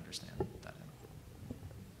that we understand that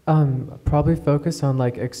in. Probably focus on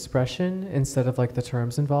like expression instead of like the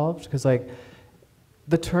terms involved, because like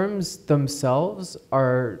the terms themselves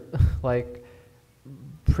are like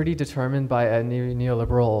pretty determined by a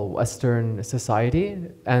neoliberal Western society,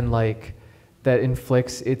 and like that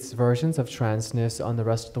inflicts its versions of transness on the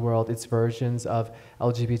rest of the world, its versions of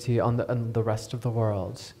LGBT on the rest of the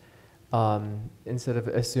world, instead of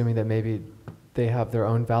assuming that maybe they have their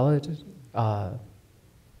own valid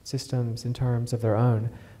systems in terms of their own.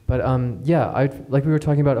 But yeah, like we were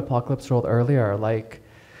talking about Apocalypse World earlier, like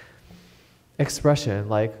expression,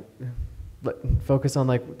 like focus on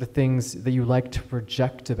like the things that you like to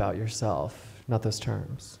project about yourself, not those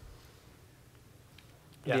terms.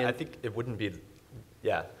 Yeah, I think it wouldn't be,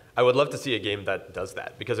 yeah. I would love to see a game that does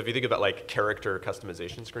that, because if you think about like character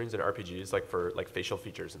customization screens in RPGs, like for like facial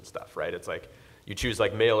features and stuff, right? It's like you choose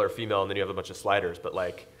like male or female, and then you have a bunch of sliders, but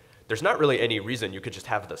like there's not really any reason you could just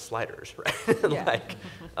have the sliders, right? Yeah. Like,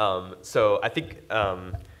 so I think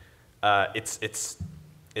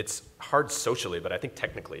it's hard socially, but I think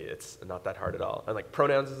technically it's not that hard at all. And like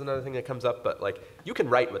pronouns is another thing that comes up, but like you can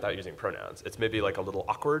write without using pronouns. It's maybe like a little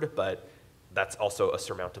awkward, but that's also a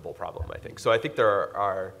surmountable problem, I think. So I think there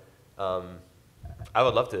are, I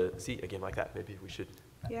would love to see a game like that. Maybe we should.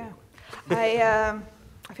 Yeah, I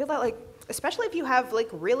feel that like, especially if you have like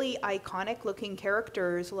really iconic looking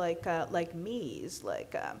characters like Mies,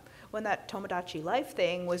 like when that Tomodachi Life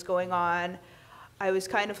thing was going on, I was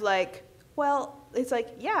kind of like, well, it's like,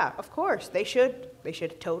 yeah, of course, they should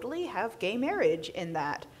totally have gay marriage in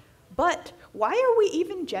that. but why are we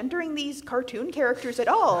even gendering these cartoon characters at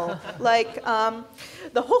all? Like,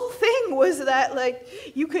 the whole thing was that,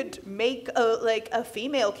 like, you could make a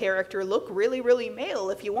female character look really, really male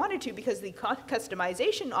if you wanted to, because the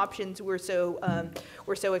customization options were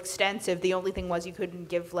so extensive. The only thing was you couldn't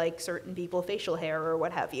give, like, certain people facial hair or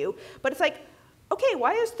what have you. But it's like, okay,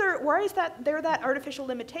 why is there that artificial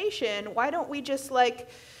limitation? Why don't we just, like,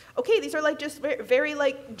 okay, these are like just very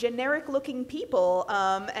like generic looking people,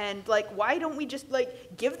 and like why don't we just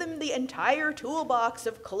like give them the entire toolbox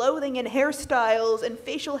of clothing and hairstyles and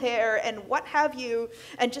facial hair and what have you,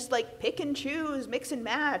 and just like pick and choose, mix and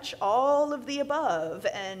match all of the above,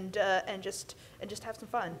 and just have some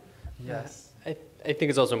fun. Yes. I think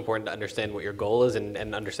it's also important to understand what your goal is and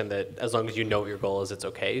understand that as long as you know what your goal is, it's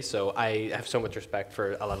okay. So I have so much respect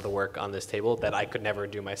for a lot of the work on this table that I could never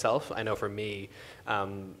do myself. I know for me,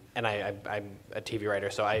 and I'm a TV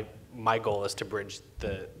writer, so my goal is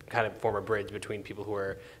to form a bridge between people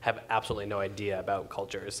who have absolutely no idea about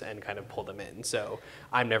cultures and kind of pull them in. So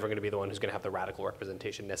I'm never going to be the one who's going to have the radical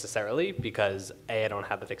representation necessarily, because A, I don't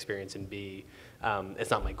have that experience, and B,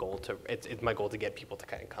 it's not my goal it's my goal to get people to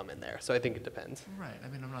kind of come in there. So I think it depends. Right. I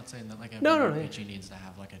mean, I'm not saying that like every No. RPG needs to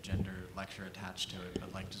have like a gender lecture attached to it,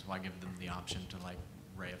 but like just why give them the option to like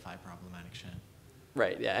reify problematic shit.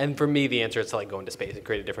 Right, yeah, and for me, the answer is to like go into space and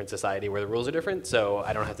create a different society where the rules are different, so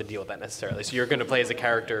I don't have to deal with that necessarily. So you're going to play as a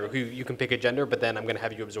character who you can pick a gender, but then I'm going to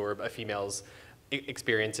have you absorb a female's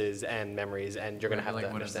experiences and memories, and you're going to have like,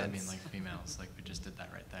 to what does that understand. mean, like females? Like we just did that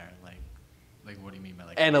right there. Like what do you mean by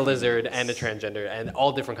like? And a lizard, and a transgender, and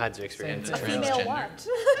all different kinds of experiences. A female what?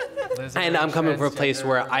 And I'm coming from a place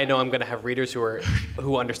where I know I'm going to have readers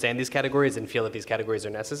who understand these categories and feel that these categories are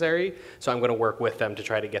necessary. So I'm going to work with them to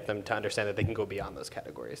try to get them to understand that they can go beyond those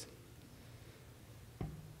categories.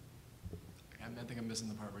 I think I'm missing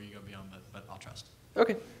the part where you go beyond, but I'll trust.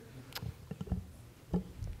 Okay.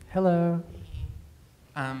 Hello.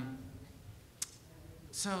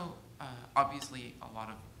 So obviously a lot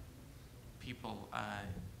of people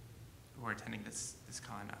who are attending this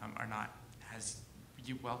con are not as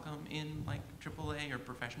you welcome in like AAA or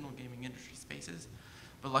professional gaming industry spaces,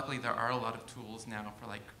 but luckily there are a lot of tools now for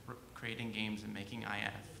like creating games and making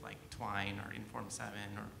IF, like Twine or Inform 7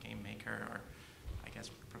 or Game Maker or I guess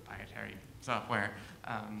proprietary software.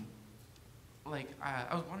 I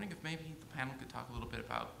was wondering if maybe the panel could talk a little bit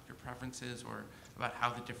about your preferences or about how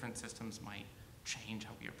the different systems might change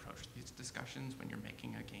how we approach these discussions when you're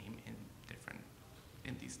making a game in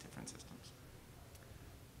these different systems.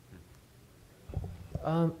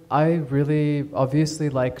 I really obviously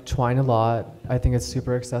like Twine a lot. I think it's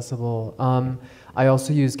super accessible. I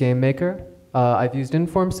also use Game Maker. I've used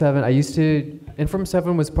Inform 7. Inform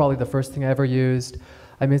 7 was probably the first thing I ever used.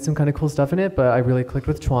 I made some kind of cool stuff in it, but I really clicked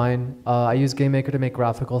with Twine. I use Game Maker to make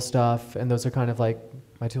graphical stuff, and those are kind of like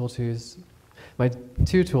my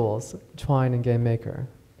two tools, Twine and Game Maker.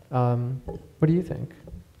 What do you think?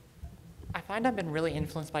 I find I've been really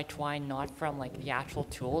influenced by Twine, not from like the actual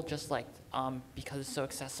tool, just like because it's so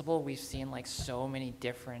accessible. We've seen like so many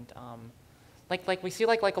different, like we see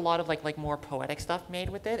like a lot of like more poetic stuff made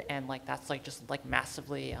with it, and like that's like just like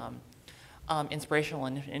massively inspirational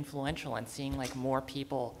and influential, and seeing like more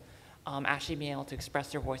people actually being able to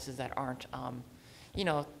express their voices that aren't,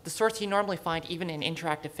 the sorts you normally find even in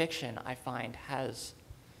interactive fiction. I find has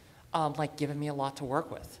like given me a lot to work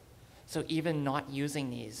with. So even not using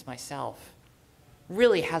these myself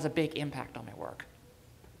really has a big impact on my work.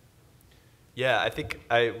 Yeah, I think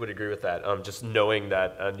I would agree with that. Just knowing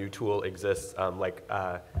that a new tool exists,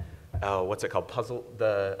 what's it called?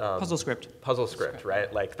 Puzzle Script,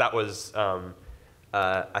 right? Like that was,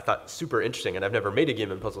 I thought super interesting, and I've never made a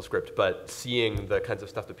game in Puzzle Script, but seeing the kinds of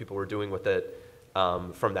stuff that people were doing with it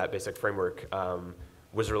from that basic framework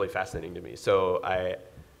was really fascinating to me. So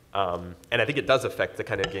and I think it does affect the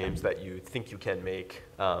kind of games that you think you can make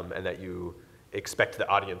and that you expect the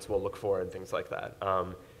audience will look for and things like that.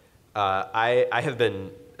 I have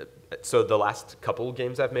been, so the last couple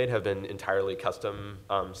games I've made have been entirely custom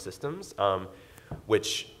systems,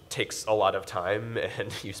 which takes a lot of time,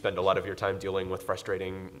 and you spend a lot of your time dealing with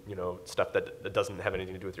frustrating, stuff that doesn't have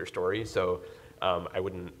anything to do with your story. So I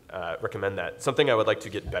wouldn't recommend that. Something I would like to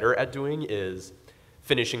get better at doing is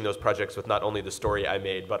finishing those projects with not only the story I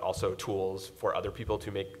made, but also tools for other people to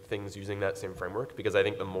make things using that same framework. Because I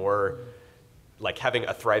think the more, like having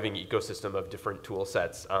a thriving ecosystem of different tool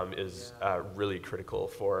sets is really critical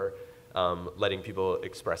for letting people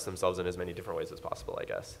express themselves in as many different ways as possible, I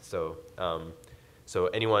guess. So, so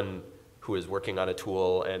anyone who is working on a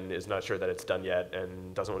tool and is not sure that it's done yet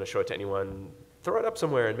and doesn't want to show it to anyone, throw it up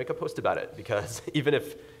somewhere and make a post about it. Because even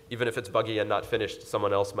if even if it's buggy and not finished,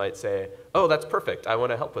 someone else might say, oh, that's perfect, I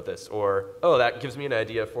want to help with this, or oh, that gives me an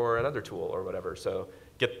idea for another tool or whatever. So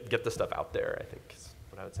get the stuff out there, I think is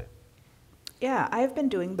what I would say. Yeah, I've been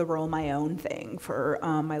doing the roll my own thing for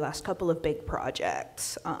my last couple of big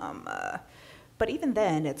projects. But even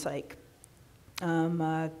then, it's like,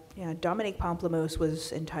 Dominique Pamplemousse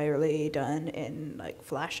was entirely done in like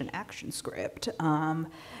Flash and ActionScript.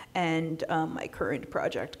 And my current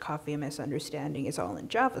project, Coffee and Misunderstanding, is all in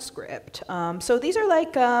JavaScript. So these are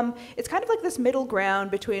like, it's kind of like this middle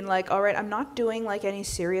ground between like, all right, I'm not doing like any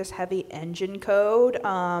serious heavy engine code,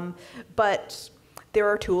 but there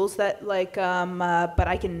are tools that like, but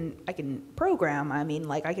I can program. I mean,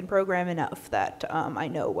 like I can program enough that I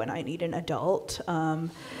know when I need an adult.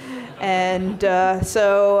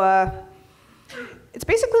 It's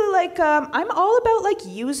basically like, I'm all about like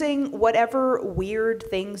using whatever weird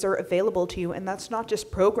things are available to you, and that's not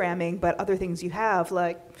just programming, but other things you have.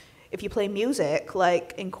 Like, if you play music,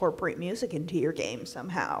 like incorporate music into your game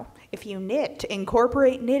somehow. If you knit,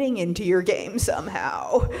 incorporate knitting into your game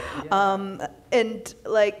somehow. Yeah. And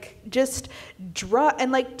like just draw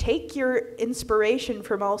and like take your inspiration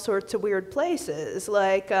from all sorts of weird places.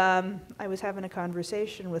 Like I was having a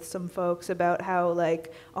conversation with some folks about how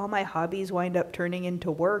like all my hobbies wind up turning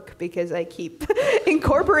into work because I keep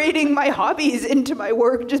incorporating my hobbies into my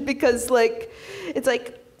work just because like it's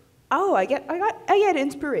like, oh, I get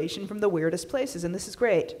inspiration from the weirdest places, and this is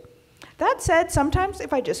great. That said, sometimes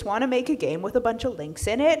if I just want to make a game with a bunch of links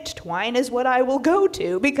in it, Twine is what I will go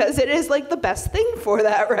to because it is like the best thing for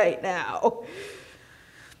that right now.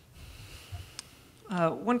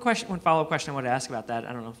 One follow-up question I wanted to ask about that.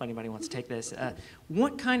 I don't know if anybody wants to take this.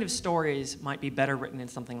 What kind of stories might be better written in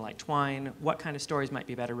something like Twine? What kind of stories might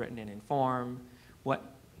be better written in Inform?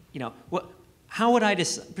 How would I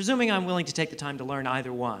presuming I'm willing to take the time to learn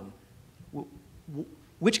either one,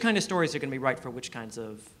 which kind of stories are going to be right for which kinds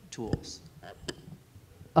of tools?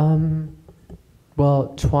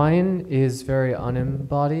 Well, Twine is very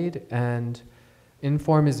unembodied, and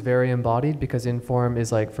Inform is very embodied because Inform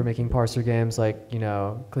is like for making parser games like,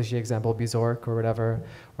 cliche example, Bizork or whatever,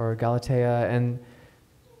 or Galatea, and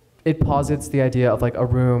it posits the idea of like a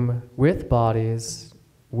room with bodies,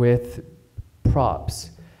 with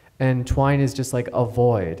props, and Twine is just like a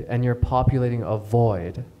void, and you're populating a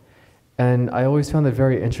void. And I always found that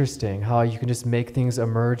very interesting, how you can just make things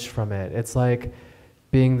emerge from it. It's like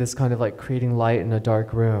being this kind of like creating light in a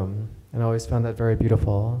dark room. And I always found that very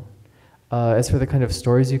beautiful. As for the kind of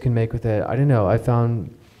stories you can make with it, I don't know, I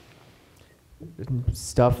found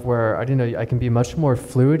stuff where, I don't know, I can be much more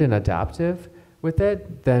fluid and adaptive with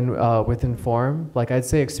it than with Inform. Like I'd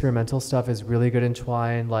say experimental stuff is really good in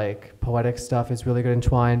Twine, like poetic stuff is really good in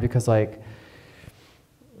Twine because like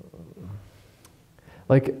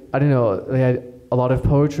I don't know, a lot of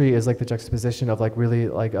poetry is like the juxtaposition of like really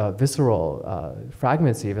like visceral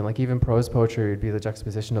fragments even. Like even prose poetry would be the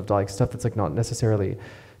juxtaposition of like stuff that's like not necessarily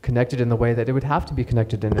connected in the way that it would have to be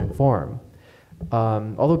connected in Inform.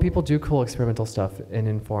 Although people do cool experimental stuff in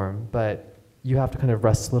Inform, but you have to kind of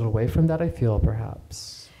wrest a little away from that, I feel,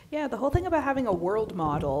 perhaps. Yeah, the whole thing about having a world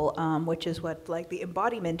model, which is what like the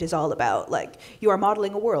embodiment is all about. Like you are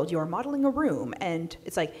modeling a world, you are modeling a room, and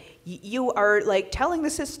it's like you are like telling the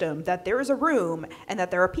system that there is a room and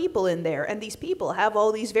that there are people in there, and these people have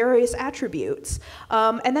all these various attributes.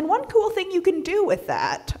 And then one cool thing you can do with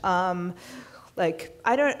that,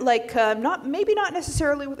 maybe not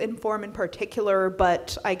necessarily with Inform in particular,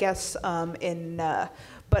 but I guess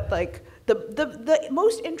the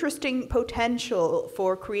most interesting potential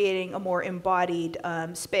for creating a more embodied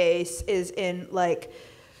space is in like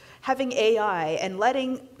having AI and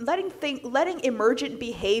letting emergent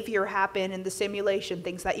behavior happen in the simulation,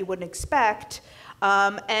 things that you wouldn't expect.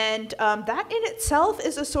 That in itself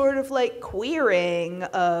is a sort of like queering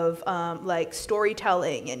of like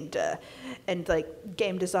storytelling and like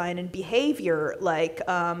game design and behavior. Like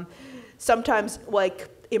sometimes like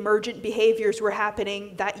emergent behaviors were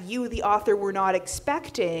happening that you, the author, were not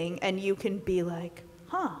expecting, and you can be like,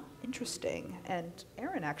 huh, interesting. And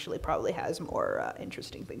Aaron actually probably has more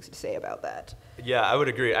interesting things to say about that. Yeah, I would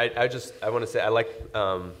agree. I want to say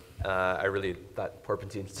I really thought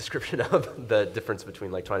Porpentine's description of the difference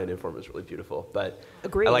between like Twine and Inform was really beautiful. But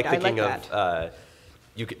agreed. I like thinking that.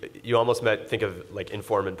 You almost might think of like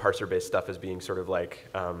Inform and parser-based stuff as being sort of like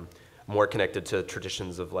more connected to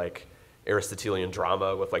traditions of like Aristotelian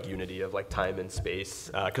drama with like unity of like time and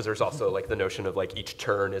space, because there's also like the notion of like each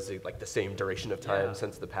turn is like the same duration of time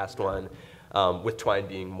since the past one, with Twine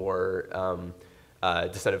being more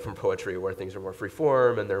descended from poetry where things are more free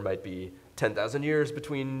form and there might be 10,000 years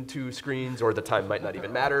between two screens, or the time might not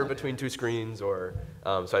even matter between two screens, or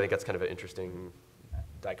so I think that's kind of an interesting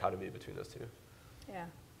dichotomy between those two. Yeah,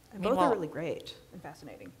 and both are really great and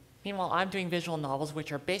fascinating. Meanwhile, I'm doing visual novels,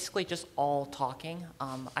 which are basically just all talking.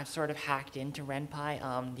 I've sort of hacked into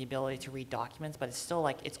RenPy, the ability to read documents, but it's still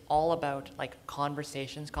like, it's all about like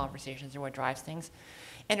conversations. Conversations are what drives things.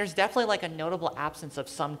 And there's definitely like a notable absence of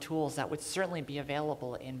some tools that would certainly be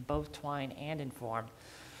available in both Twine and Informed,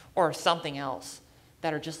 or something else,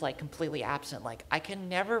 that are just like completely absent. Like, I can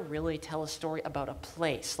never really tell a story about a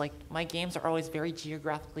place. Like, my games are always very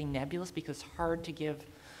geographically nebulous because it's hard to give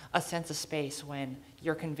a sense of space when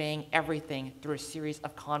you're conveying everything through a series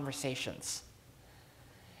of conversations.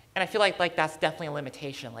 And I feel like that's definitely a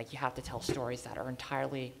limitation. Like, you have to tell stories that are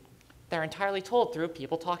entirely told through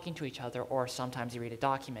people talking to each other, or sometimes you read a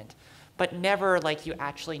document, but never like you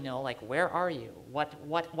actually know, like, where are you?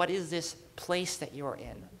 What is this place that you're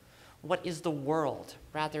in? What is the world?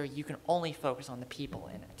 Rather, you can only focus on the people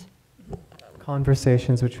in it.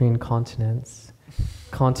 Conversations between continents.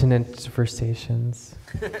 Continent-versations.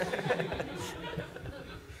 All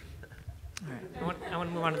right, I want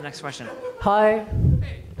to move on to the next question. Hi.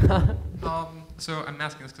 So I'm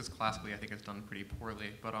asking this because classically I think it's done pretty poorly,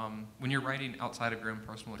 but when you're writing outside of your own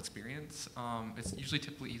personal experience, it's usually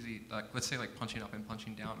typically easy, like, let's say like punching up and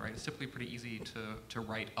punching down, right? It's typically pretty easy to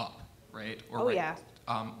write up, right? Or write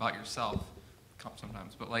about yourself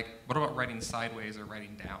sometimes, but like, what about writing sideways or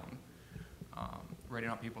writing down? Writing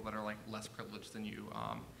about people that are like less privileged than you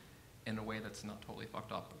in a way that's not totally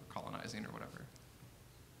fucked up or colonizing or whatever.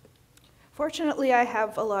 Fortunately, I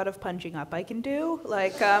have a lot of punching up I can do.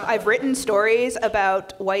 Like, I've written stories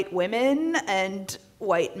about white women and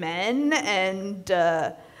white men,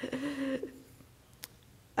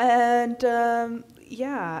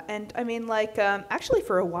 yeah, and I mean, like, actually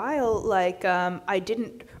for a while, like, I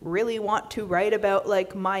didn't really want to write about,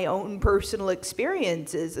 like, my own personal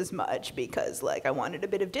experiences as much because, like, I wanted a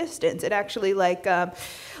bit of distance. And actually, like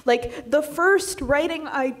the first writing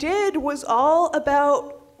I did was all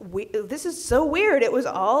about, this is so weird, it was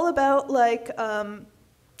all about, like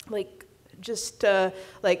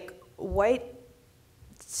white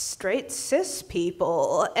straight cis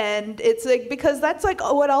people, and it's like, because that's like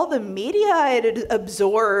what all the media I had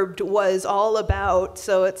absorbed was all about.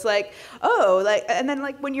 So it's like, oh, like, and then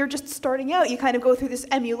like when you're just starting out, you kind of go through this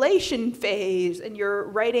emulation phase, and you're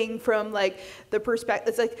writing from like the perspective,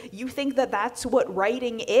 it's like you think that that's what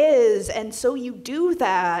writing is, and so you do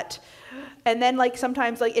that. And then, like,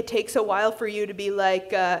 sometimes, like, it takes a while for you to be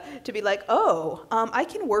like, oh, I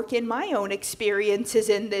can work in my own experiences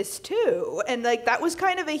in this too. And, like, that was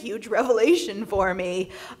kind of a huge revelation for me.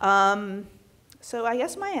 So I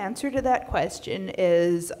guess my answer to that question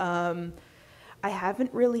is I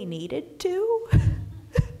haven't really needed to.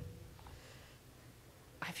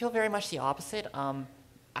 I feel very much the opposite.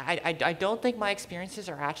 I don't think my experiences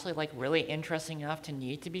are actually like really interesting enough to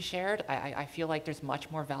need to be shared. I feel like there's much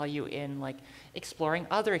more value in like exploring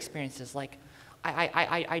other experiences. Like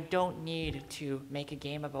I don't need to make a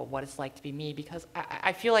game about what it's like to be me, because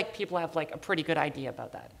I feel like people have like a pretty good idea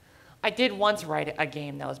about that. I did once write a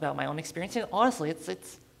game that was about my own experience, and honestly,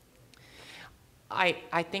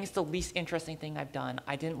 I think it's the least interesting thing I've done.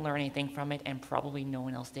 I didn't learn anything from it, and probably no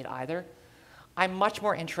one else did either. I'm much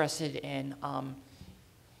more interested in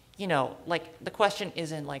you know, like, the question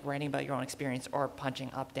isn't like writing about your own experience or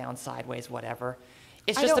punching up, down, sideways, whatever.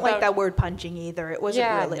 It's just I don't about, like that word punching either. It wasn't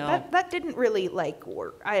really, that didn't really like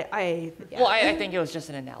work. Yeah. Well, I think it was just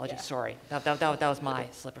an analogy, sorry. That was my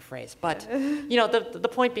slip of phrase. But, you know, the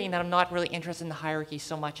point being that I'm not really interested in the hierarchy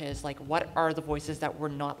so much as like, what are the voices that we're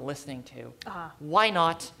not listening to? Why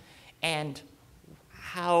not? And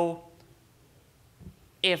how,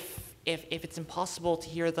 if it's impossible to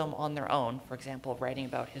hear them on their own, for example, writing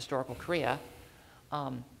about historical Korea,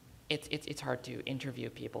 it's hard to interview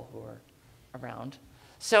people who are around.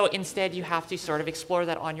 So instead, you have to sort of explore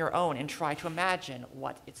that on your own and try to imagine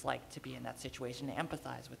what it's like to be in that situation and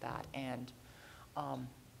empathize with that. And,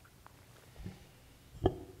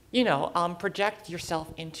 you know, project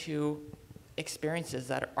yourself into experiences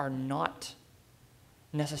that are not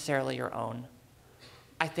necessarily your own,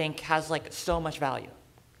 I think has like so much value.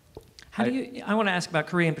 How do you, I want to ask about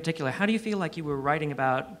Korea in particular. How do you feel like you were writing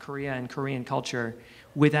about Korea and Korean culture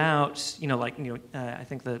without, you know, like, you know, I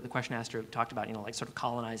think the question asker talked about, you know, like sort of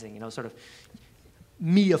colonizing, you know, sort of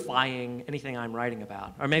meifying anything I'm writing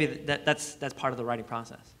about, or maybe that's part of the writing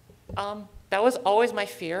process. That was always my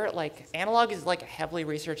fear. Like, Analog is like a heavily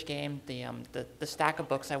researched game. The stack of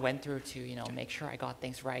books I went through to, you know, make sure I got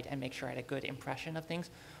things right and make sure I had a good impression of things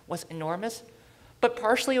was enormous. But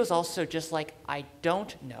partially it was also just like, I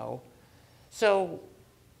don't know So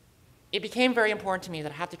it became very important to me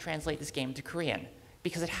that I have to translate this game to Korean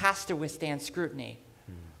because it has to withstand scrutiny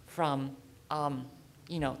from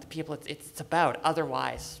the people it's about.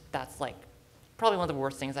 Otherwise, that's like probably one of the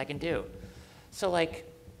worst things I can do. So like,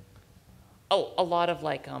 a lot of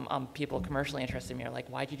like people commercially interested in me are like,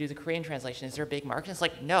 why'd you do the Korean translation? Is there a big market? And it's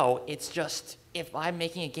like, no, it's just if I'm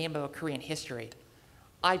making a game about Korean history,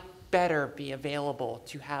 I better be available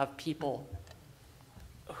to have people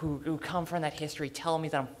who come from that history tell me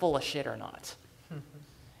that I'm full of shit or not.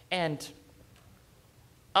 And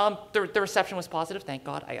the reception was positive, thank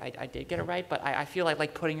God. I did get it right, but I feel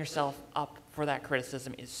like putting yourself up for that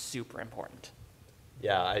criticism is super important.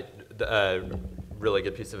 Yeah, really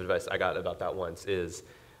good piece of advice I got about that once is,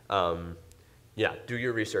 do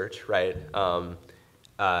your research, right?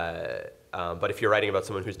 But if you're writing about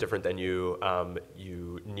someone who's different than you,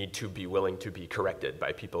 you need to be willing to be corrected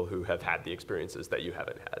by people who have had the experiences that you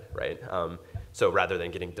haven't had, right? So rather than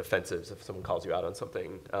getting defensive, if someone calls you out on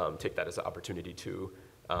something, take that as an opportunity to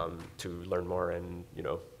learn more and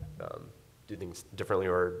do things differently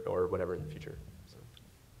or whatever in the future. So.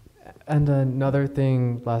 And another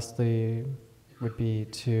thing, lastly, would be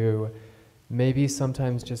to maybe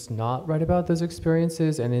sometimes just not write about those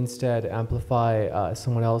experiences and instead amplify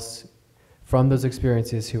someone else from those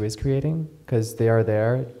experiences who is creating, because they are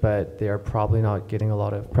there, but they are probably not getting a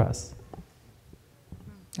lot of press.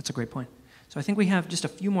 That's a great point. So I think we have just a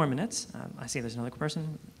few more minutes. I see there's another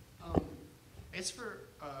person. It's for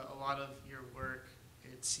a lot of your work,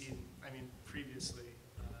 it seemed, previously,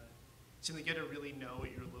 it seemed like you had to really know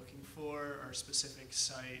what you're looking for, or specific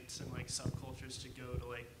sites and like subcultures to go to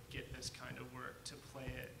like get this kind of work to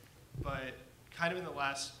play it. But kind of in the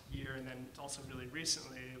last year, and then also really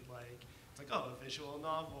recently, it's like, oh, a visual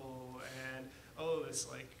novel, and oh, this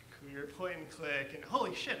like queer point and click, and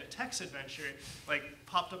holy shit, a text adventure like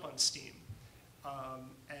popped up on Steam.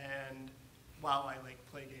 And while I like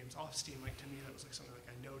play games off Steam, like to me that was like something like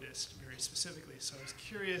I noticed very specifically. So I was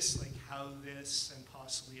curious like how this and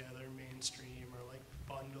possibly other mainstream or like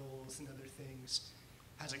bundles and other things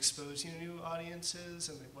has exposed you to new audiences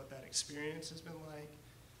and like, what that experience has been like,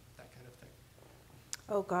 that kind of thing.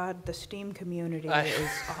 Oh God, the Steam community is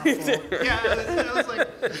awful. Yeah, I was like,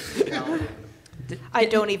 no. I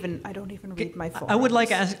don't even read my phone. I would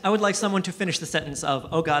like someone to finish the sentence of,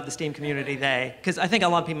 oh God, the Steam community, they, because I think a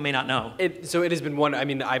lot of people may not know. So it has been one,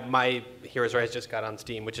 my Heroes Rise just got on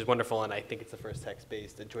Steam, which is wonderful, and I think it's the first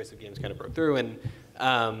text-based that Choice of Games kind of broke through, and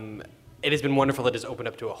it has been wonderful that it's opened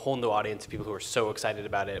up to a whole new audience of people who are so excited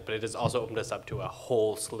about it, but it has also opened us up to a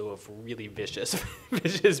whole slew of really vicious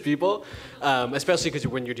people, especially because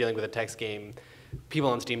when you're dealing with a text game, people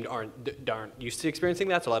on Steam aren't used to experiencing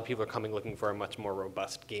that, so a lot of people are coming looking for a much more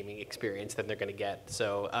robust gaming experience than they're going to get.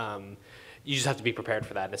 So you just have to be prepared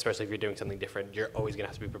for that, and especially if you're doing something different, you're always going to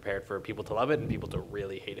have to be prepared for people to love it and people to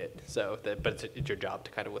really hate it. So, but it's your job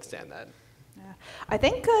to kind of withstand that. Yeah. I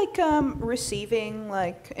think receiving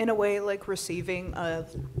receiving a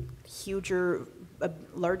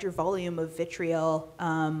larger volume of vitriol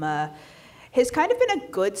has kind of been a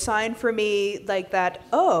good sign for me, like that,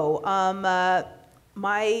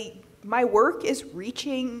 my work is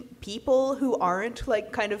reaching people who aren't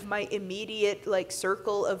like kind of my immediate like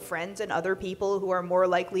circle of friends and other people who are more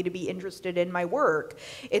likely to be interested in my work.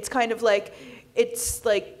 It's kind of like, it's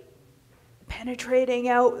like penetrating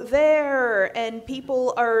out there, and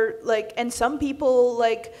people are like, and some people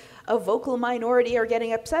like a vocal minority are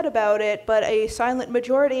getting upset about it, but a silent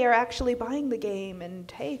majority are actually buying the game, and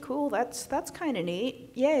hey, cool, that's kind of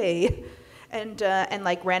neat, yay. And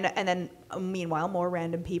like random, and then meanwhile more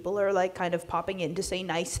random people are like kind of popping in to say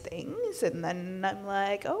nice things, and then I'm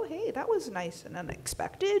like, oh hey, that was nice and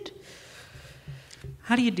unexpected.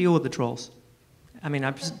 How do you deal with the trolls?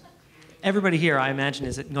 Everybody here, I imagine,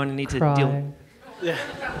 is going to need to deal. Yeah.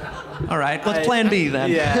 All right, let's plan B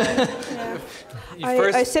then. Yeah.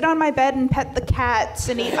 I sit on my bed and pet the cats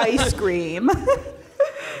and eat ice cream.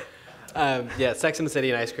 Sex in the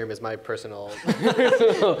City and ice cream is my personal.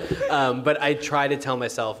 But I try to tell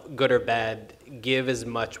myself, good or bad, give as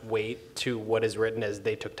much weight to what is written as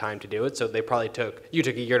they took time to do it. So they probably you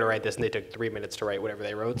took a year to write this, and they took 3 minutes to write whatever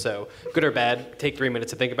they wrote. So good or bad, take 3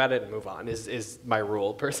 minutes to think about it and move on is my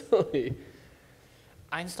rule personally.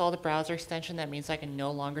 I installed a browser extension that means I can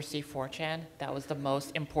no longer see 4chan. That was the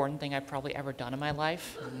most important thing I've probably ever done in my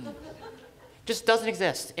life. Just doesn't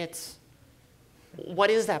exist. What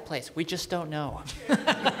is that place? We just don't know.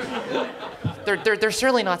 They're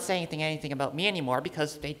certainly not saying anything about me anymore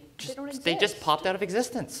because they just popped out of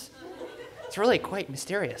existence. It's really quite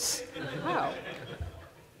mysterious. Wow.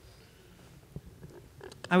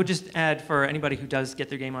 I would just add for anybody who does get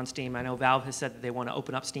their game on Steam, I know Valve has said that they want to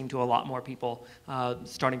open up Steam to a lot more people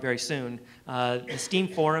starting very soon. The Steam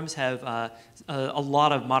forums have a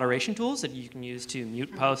lot of moderation tools that you can use to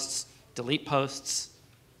mute posts, delete posts,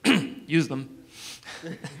 use them.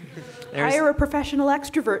 Hire a professional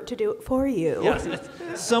extrovert to do it for you. Yes,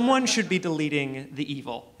 someone should be deleting the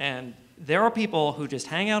evil. And there are people who just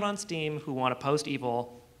hang out on Steam who want to post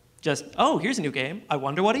evil. Just, oh, here's a new game. I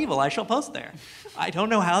wonder what evil I shall post there. I don't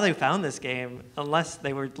know how they found this game unless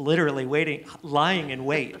they were literally lying in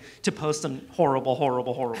wait to post some horrible,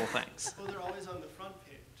 horrible, horrible things. Well, they're always on the front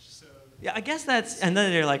page, so. Yeah, I guess that's, and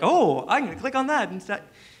then they're like, oh, I'm going to click on that instead.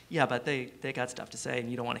 Yeah, but they got stuff to say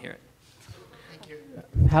and you don't want to hear it. Thank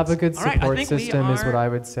you. Have a good support system is what I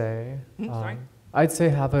would say. Sorry? I'd say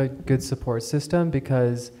have a good support system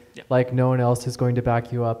because like no one else is going to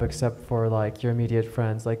back you up except for like your immediate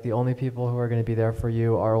friends. Like the only people who are going to be there for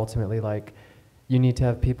you are ultimately like, you need to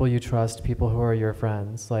have people you trust, people who are your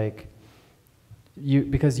friends. Like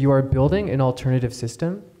because you are building an alternative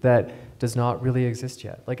system that does not really exist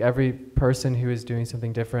yet. Like every person who is doing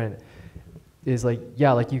something different is like,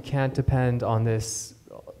 yeah, like you can't depend on this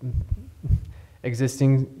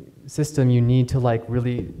existing system. You need to like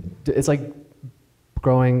really, it's like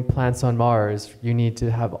growing plants on Mars. You need to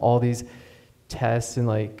have all these tests and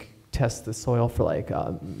like test the soil for like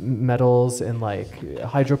metals and like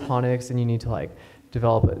hydroponics, and you need to like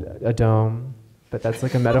develop a dome. But that's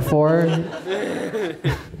like a metaphor.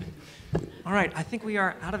 All right, I think we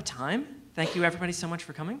are out of time. Thank you everybody so much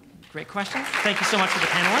for coming. Great questions. Thank you so much for the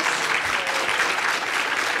panelists.